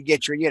 days for you to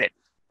get your unit.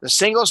 The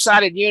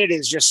single-sided unit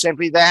is just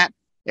simply that.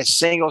 It's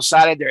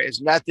single-sided. There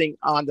is nothing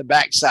on the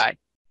back side.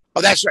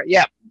 Oh, that's right.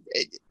 Yeah.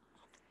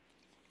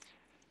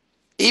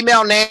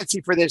 Email Nancy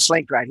for this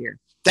link right here.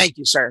 Thank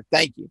you, sir.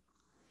 Thank you.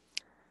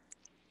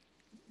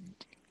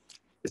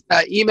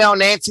 Email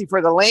Nancy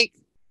for the link.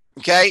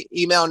 Okay.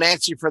 Email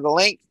Nancy for the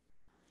link.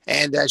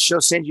 And she'll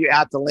send you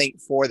out the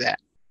link for that.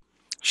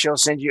 She'll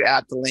send you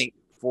out the link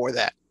for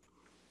that.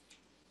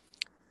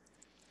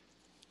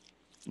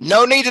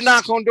 No need to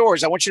knock on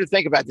doors. I want you to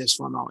think about this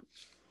for a moment.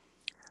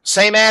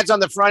 Same ads on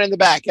the front and the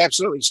back.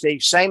 Absolutely,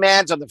 Steve. Same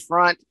ads on the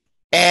front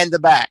and the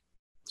back.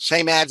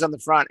 Same ads on the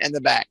front and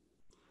the back.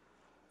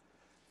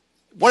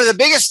 One of the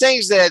biggest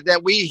things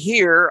that we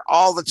hear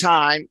all the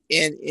time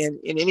in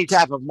any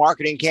type of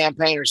marketing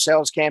campaign or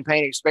sales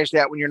campaign, especially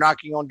that when you're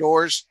knocking on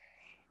doors,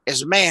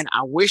 is, man,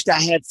 I wished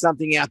I had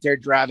something out there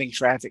driving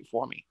traffic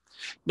for me.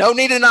 No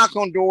need to knock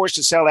on doors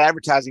to sell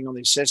advertising on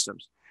these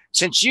systems.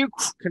 Since you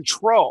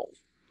control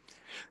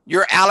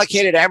your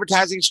allocated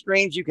advertising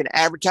screens, you can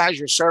advertise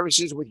your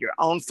services with your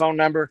own phone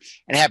number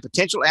and have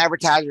potential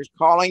advertisers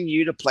calling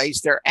you to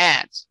place their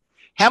ads.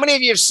 How many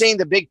of you have seen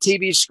the big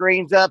TV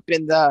screens up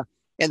in the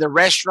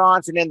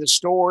restaurants and in the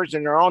stores,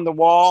 and they're on the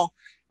wall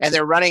and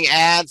they're running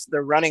ads?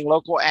 They're running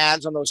local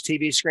ads on those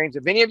TV screens.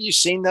 Have any of you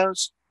seen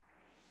those?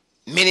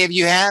 Many of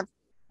you have.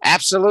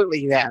 Absolutely,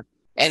 you have.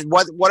 And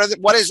what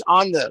is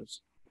on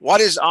those?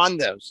 What is on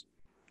those?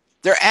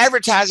 They're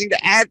advertising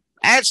to ad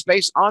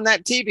space on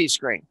that TV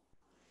screen.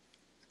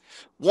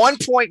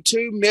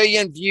 1.2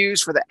 million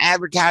views for the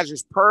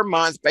advertisers per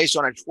month based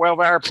on a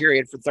 12-hour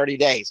period for 30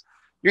 days.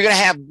 You're going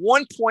to have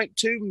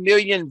 1.2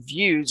 million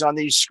views on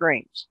these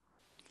screens.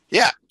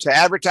 Yeah, to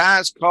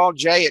advertise, call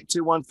Jay at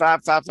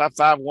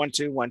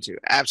 215-555-1212.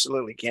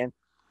 Absolutely, Ken.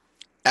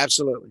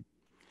 Absolutely.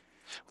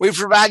 We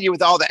provide you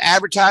with all the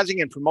advertising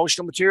and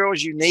promotional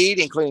materials you need,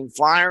 including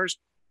flyers,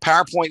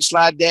 PowerPoint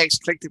slide decks,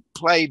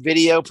 click-to-play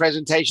video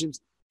presentations,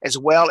 as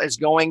well as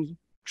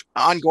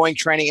ongoing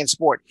training and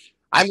support.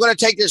 I'm going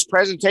to take this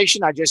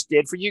presentation I just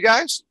did for you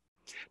guys,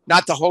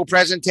 not the whole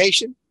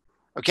presentation.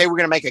 Okay, we're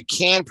going to make a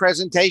canned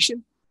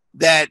presentation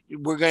that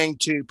we're going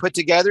to put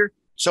together.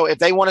 So if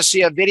they want to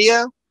see a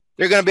video,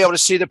 they're going to be able to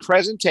see the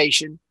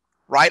presentation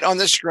right on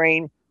the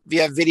screen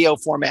via video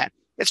format.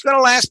 It's going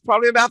to last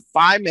probably about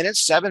 5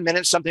 minutes, 7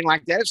 minutes, something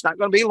like that. It's not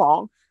going to be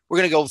long. We're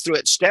going to go through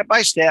it step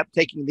by step,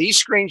 taking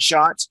these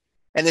screenshots,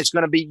 and you're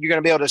going to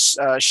be able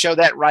to show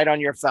that right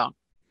on your phone.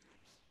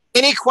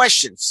 Any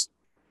questions?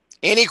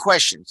 Any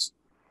questions?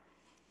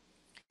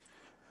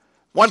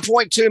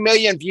 1.2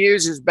 million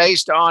views is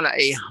based on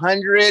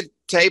 100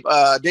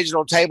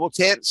 digital table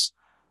tents,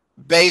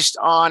 based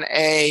on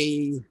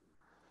I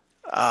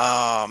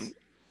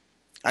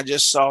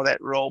just saw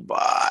that roll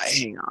by.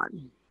 Hang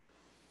on.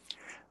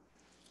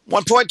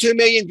 1.2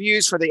 million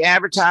views for the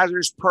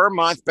advertisers per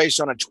month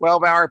based on a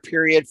 12-hour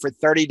period for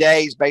 30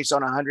 days based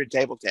on 100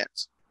 table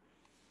tents.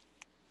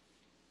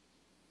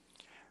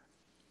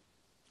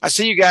 I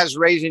see you guys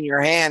raising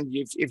your hand.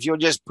 If you'll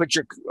just put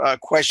your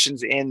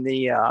questions in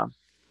the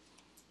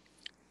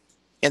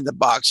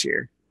box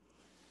here.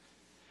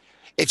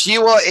 If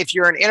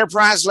you're an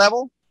enterprise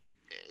level,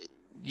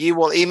 you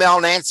will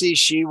email Nancy.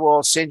 She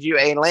will send you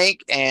a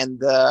link, and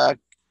the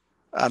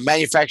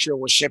manufacturer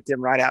will ship them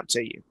right out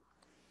to you.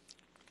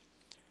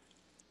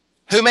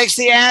 Who makes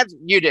the ads?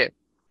 You do.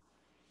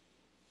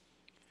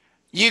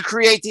 You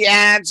create the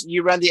ads.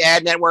 You run the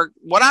ad network.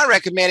 What I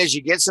recommend is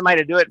you get somebody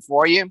to do it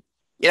for you.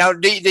 You know,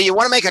 do you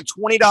want to make a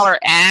 $20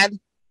 ad,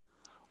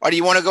 or do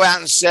you want to go out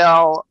and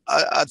sell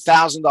a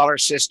 $1,000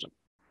 system?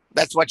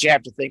 That's what you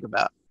have to think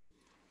about.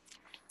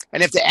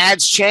 And if the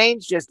ads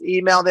change, just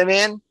email them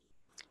in,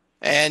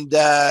 and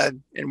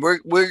we're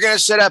going to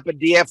set up a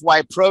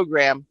DFY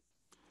program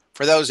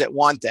for those that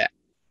want that.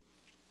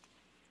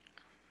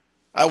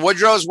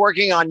 Woodrow's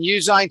working on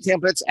U-Zine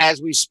templates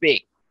as we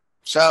speak.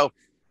 So,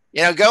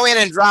 you know, go in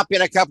and drop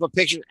in a couple of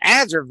pictures.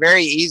 Ads are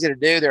very easy to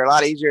do. They're a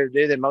lot easier to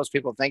do than most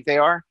people think they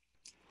are.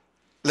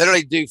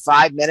 Literally do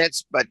 5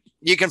 minutes, but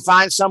you can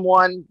find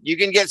someone, you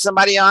can get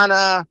somebody on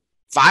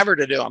Fiverr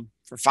to do them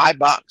for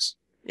 $5,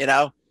 you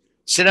know,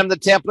 send them the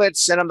templates,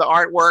 send them the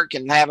artwork,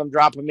 and have them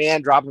drop them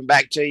in, drop them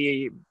back to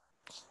you.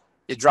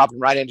 You drop them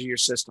right into your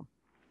system.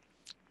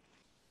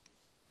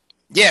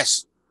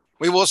 Yes,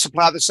 we will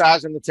supply the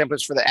size and the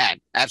templates for the ad.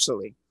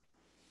 Absolutely.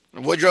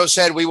 And Woodrow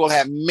said we will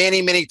have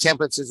many, many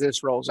templates as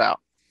this rolls out.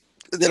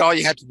 Then all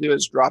you have to do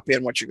is drop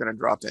in what you're going to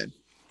drop in.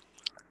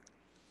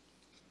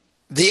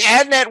 The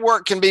ad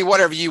network can be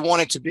whatever you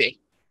want it to be.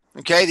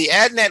 Okay, the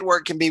ad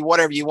network can be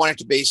whatever you want it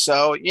to be.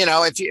 So, you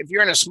know, if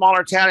you're in a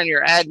smaller town and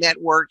your ad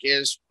network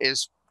is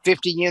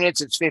 50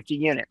 units, it's 50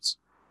 units.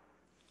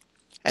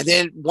 And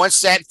then once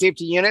that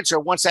 50 units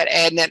or once that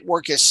ad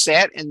network is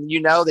set and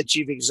you know that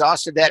you've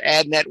exhausted that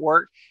ad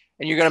network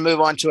and you're going to move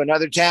on to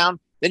another town,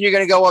 then you're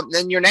going to go up.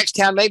 Then your next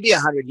town may be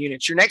 100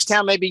 units. Your next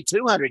town may be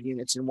 200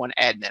 units in one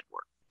ad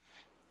network.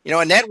 You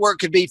know, a network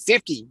could be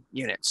 50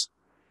 units.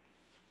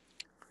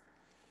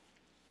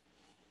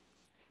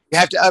 You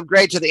have to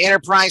upgrade to the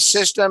enterprise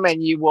system,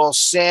 and you will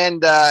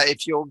send,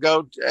 if you'll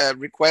go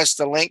request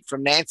the link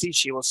from Nancy,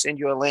 she will send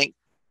you a link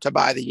to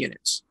buy the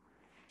units.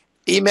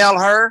 Email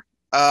her,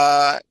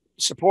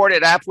 support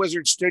at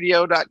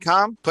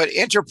appwizardstudio.com. Put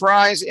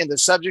enterprise in the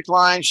subject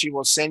line. She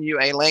will send you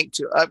a link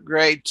to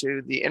upgrade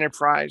to the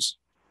enterprise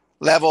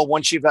level.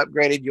 Once you've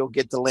upgraded, you'll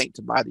get the link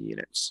to buy the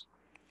units.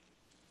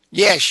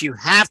 Yes, you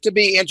have to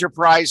be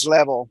enterprise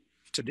level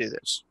to do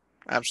this.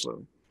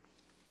 Absolutely.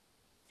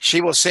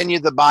 She will send you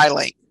the buy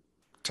link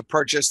to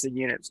purchase the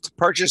units, to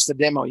purchase the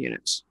demo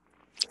units.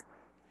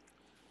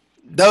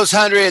 Those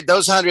 100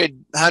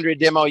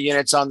 demo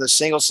units on the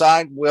single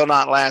side will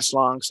not last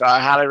long. So I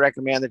highly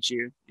recommend that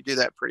you do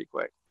that pretty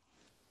quick.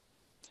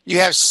 You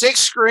have 6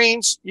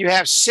 screens. You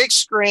have 6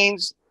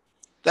 screens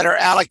that are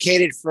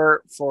allocated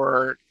for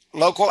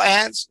local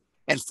ads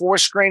and 4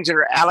 screens that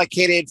are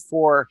allocated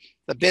for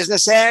the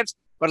business ads.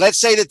 But let's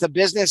say that the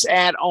business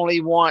ad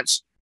only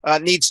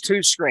needs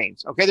 2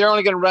 screens. Okay, they're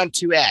only going to run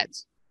 2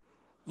 ads.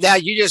 Now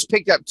you just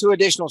picked up 2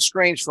 additional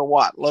screens for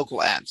what?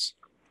 Local ads.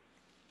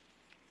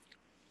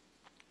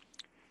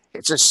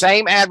 It's the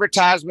same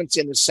advertisements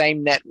in the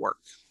same network.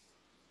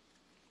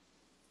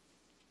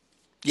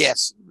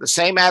 Yes, the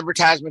same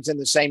advertisements in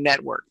the same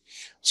network.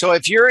 So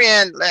if you're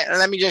in,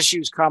 let me just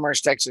use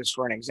Commerce, Texas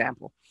for an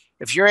example.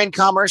 If you're in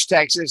Commerce,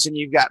 Texas, and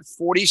you've got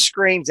 40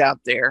 screens out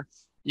there,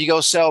 you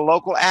go sell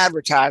local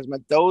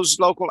advertisement, those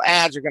local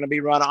ads are going to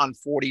be run on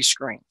 40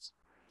 screens.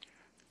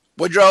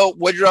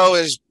 Woodrow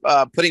is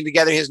putting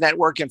together his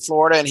network in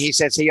Florida, and he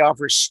says he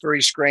offers 3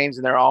 screens,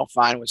 and they're all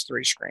fine with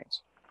 3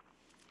 screens.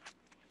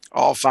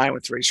 All fine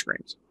with 3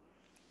 screens.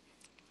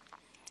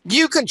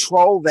 You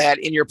control that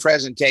in your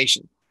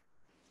presentation.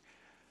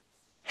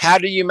 How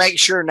do you make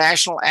sure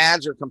national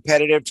ads are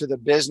competitive to the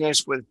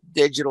business with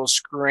digital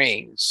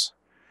screens?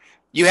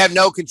 You have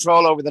no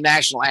control over the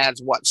national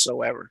ads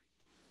whatsoever.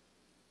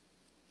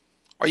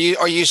 Are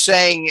you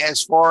saying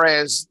as far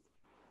as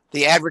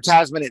the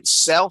advertisement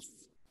itself?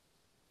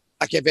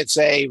 Like if it's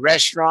a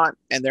restaurant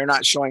and they're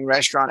not showing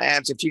restaurant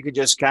ads, if you could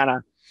just kind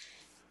of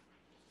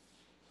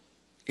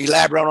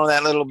elaborate on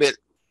that a little bit,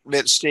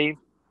 Steve.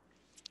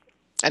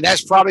 And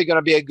that's probably going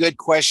to be a good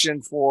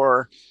question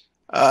for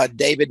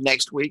David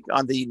next week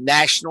on the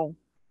national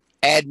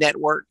ad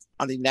network.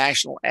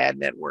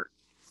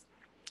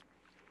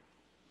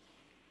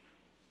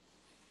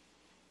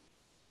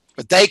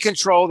 But they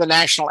control the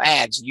national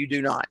ads. You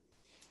do not.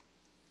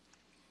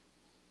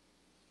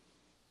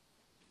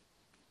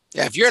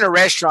 Yeah, if you're in a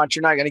restaurant,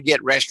 you're not going to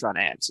get restaurant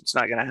ads. It's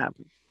not going to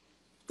happen.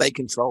 They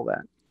control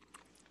that.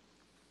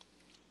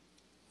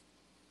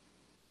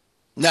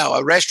 No,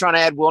 a restaurant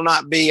ad will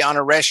not be on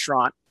a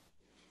restaurant.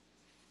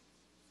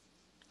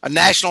 A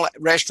national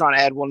restaurant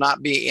ad will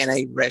not be in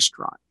a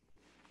restaurant.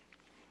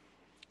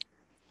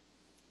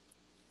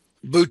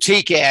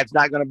 Boutique ads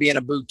not going to be in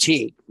a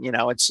boutique. You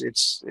know, it's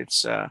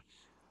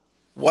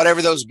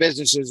whatever those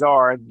businesses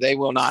are, they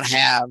will not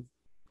have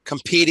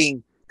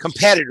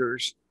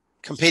competitors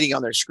competing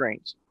on their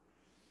screens.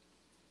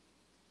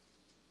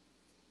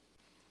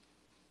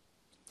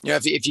 You know,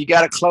 if you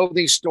got a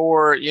clothing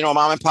store, you know,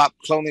 mom and pop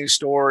clothing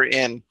store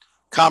in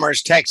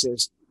Commerce,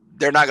 Texas,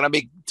 they're not going to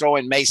be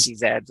throwing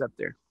Macy's ads up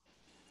there.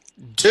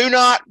 Do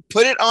not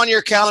put it on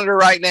your calendar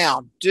right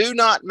now. Do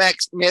not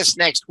miss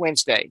next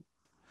Wednesday.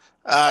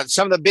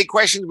 Some of the big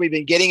questions we've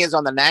been getting is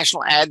on the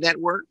National Ad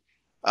Network.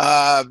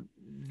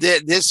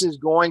 This is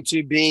going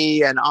to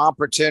be an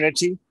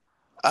opportunity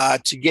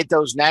to get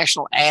those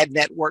National Ad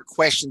Network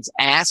questions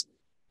asked.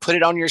 Put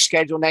it on your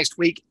schedule next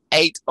week,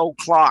 8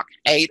 o'clock.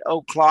 8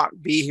 o'clock,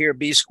 be here,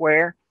 be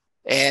square.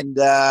 And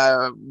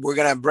we're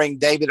going to bring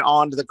David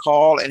on to the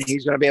call, and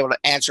he's going to be able to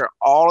answer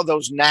all of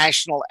those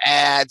national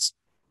ads,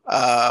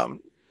 right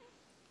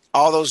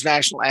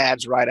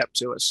up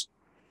to us.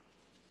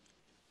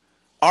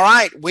 All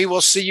right. We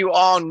will see you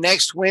all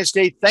next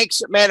Wednesday.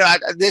 Thanks, man.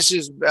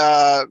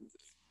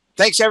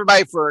 Thanks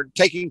everybody for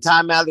taking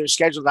time out of their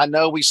schedules. I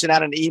know we sent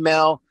out an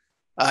email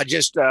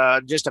just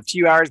a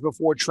few hours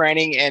before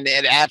training, and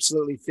it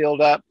absolutely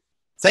filled up.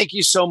 Thank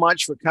you so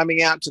much for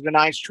coming out to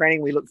tonight's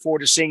training. We look forward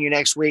to seeing you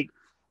next week.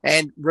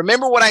 And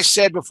remember what I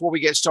said before we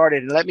get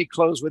started, and let me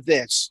close with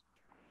this.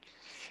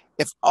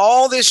 If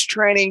all this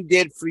training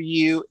did for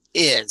you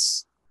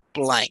is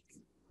blank,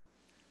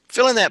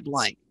 fill in that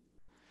blank.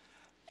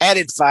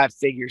 Added 5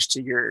 figures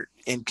to your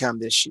income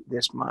this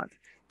month.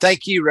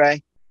 Thank you,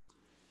 Ray.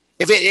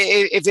 If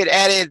it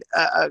added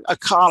a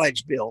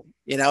college bill,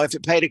 you know, if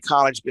it paid a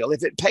college bill,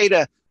 if it paid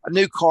a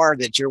new car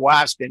that your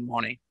wife's been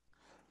wanting,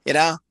 you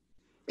know,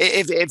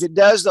 if it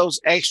does those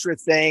extra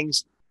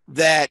things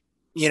that,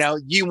 you know,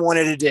 you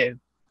wanted to do,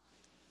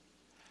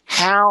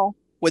 how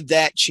would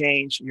that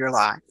change your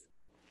life?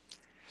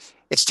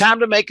 It's time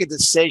to make a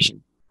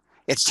decision.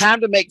 It's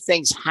time to make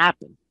things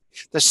happen.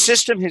 The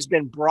system has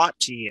been brought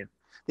to you.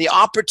 The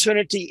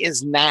opportunity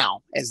is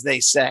now, as they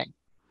say.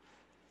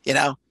 You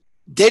know,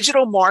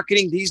 digital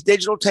marketing, these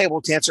digital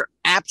table tents are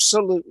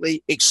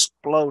absolutely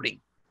exploding.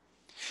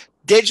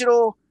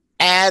 Digital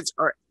ads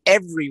are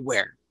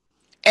everywhere.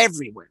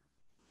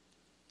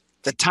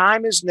 The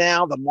time is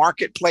now. The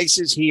marketplace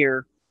is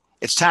here.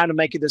 It's time to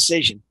make a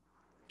decision.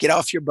 Get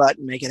off your butt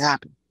and make it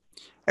happen.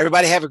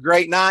 Everybody have a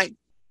great night.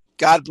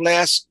 God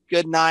bless.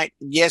 Good night.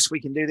 And yes, we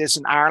can do this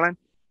in Ireland.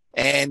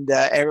 And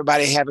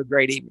everybody have a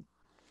great evening.